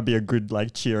 I reckon that'd be a good,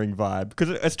 like, cheering vibe. Because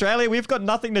Australia, we've got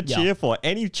nothing to cheer for.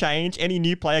 Any change, any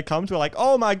new player comes, we're like,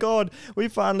 oh my God, we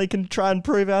finally can try and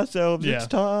prove ourselves. It's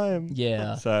time.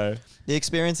 Yeah. So the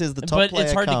experience is the top player But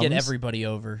it's hard comes, to get everybody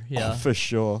over. Yeah. Oh, for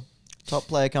sure. Top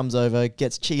player comes over,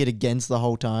 gets cheered against the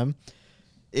whole time.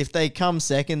 If they come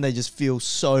second, they just feel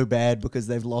so bad because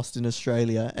they've lost in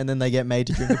Australia, and then they get made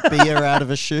to drink a beer out of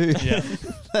a shoe. Yeah.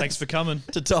 Thanks for coming.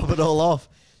 To top it all off.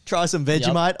 Try some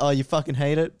Vegemite. Yep. Oh, you fucking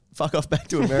hate it? Fuck off back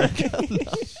to America.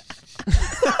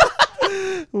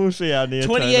 We'll see how near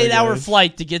 28-hour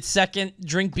flight to get second,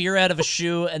 drink beer out of a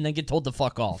shoe, and then get told to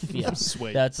fuck off. Yeah.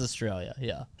 Sweet. That's Australia.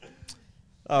 Yeah.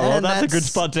 Oh, well, that's a good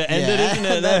spot to end it, isn't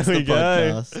it? There we go.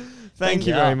 Podcast. Thank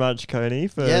you very much, Coney,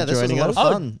 for joining us. This was a lot of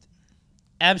fun.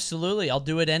 Absolutely. I'll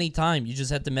do it anytime. You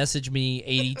just have to message me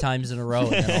 80 times in a row,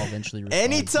 and then I'll eventually respond.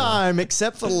 Anytime,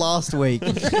 except for last week.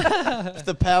 If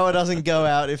the power doesn't go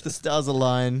out, if the stars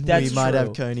align, we might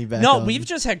have Coney back on. We've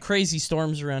just had crazy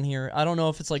storms around here. I don't know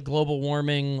if it's like global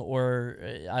warming or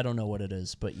I don't know what it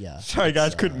is, but yeah. Sorry,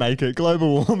 guys, couldn't make it.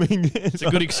 Global warming. It's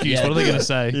a good excuse. What are they going to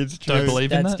say? It's true. Don't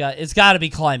believe in that? It's got to be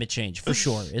climate change, for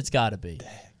sure. It's got to be.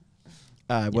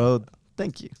 All right, well,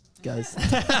 thank you, guys.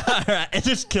 All right,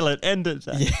 just kill it. End it.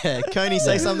 Zack. Yeah, Coney,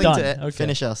 say something to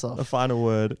finish us off. A final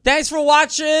word. Thanks for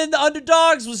watching the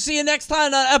Underdogs. We'll see you next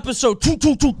time on episode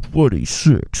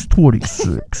 26.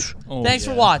 Thanks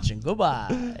for watching.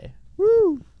 Goodbye.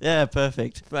 Woo. Yeah,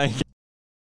 perfect. Thank you.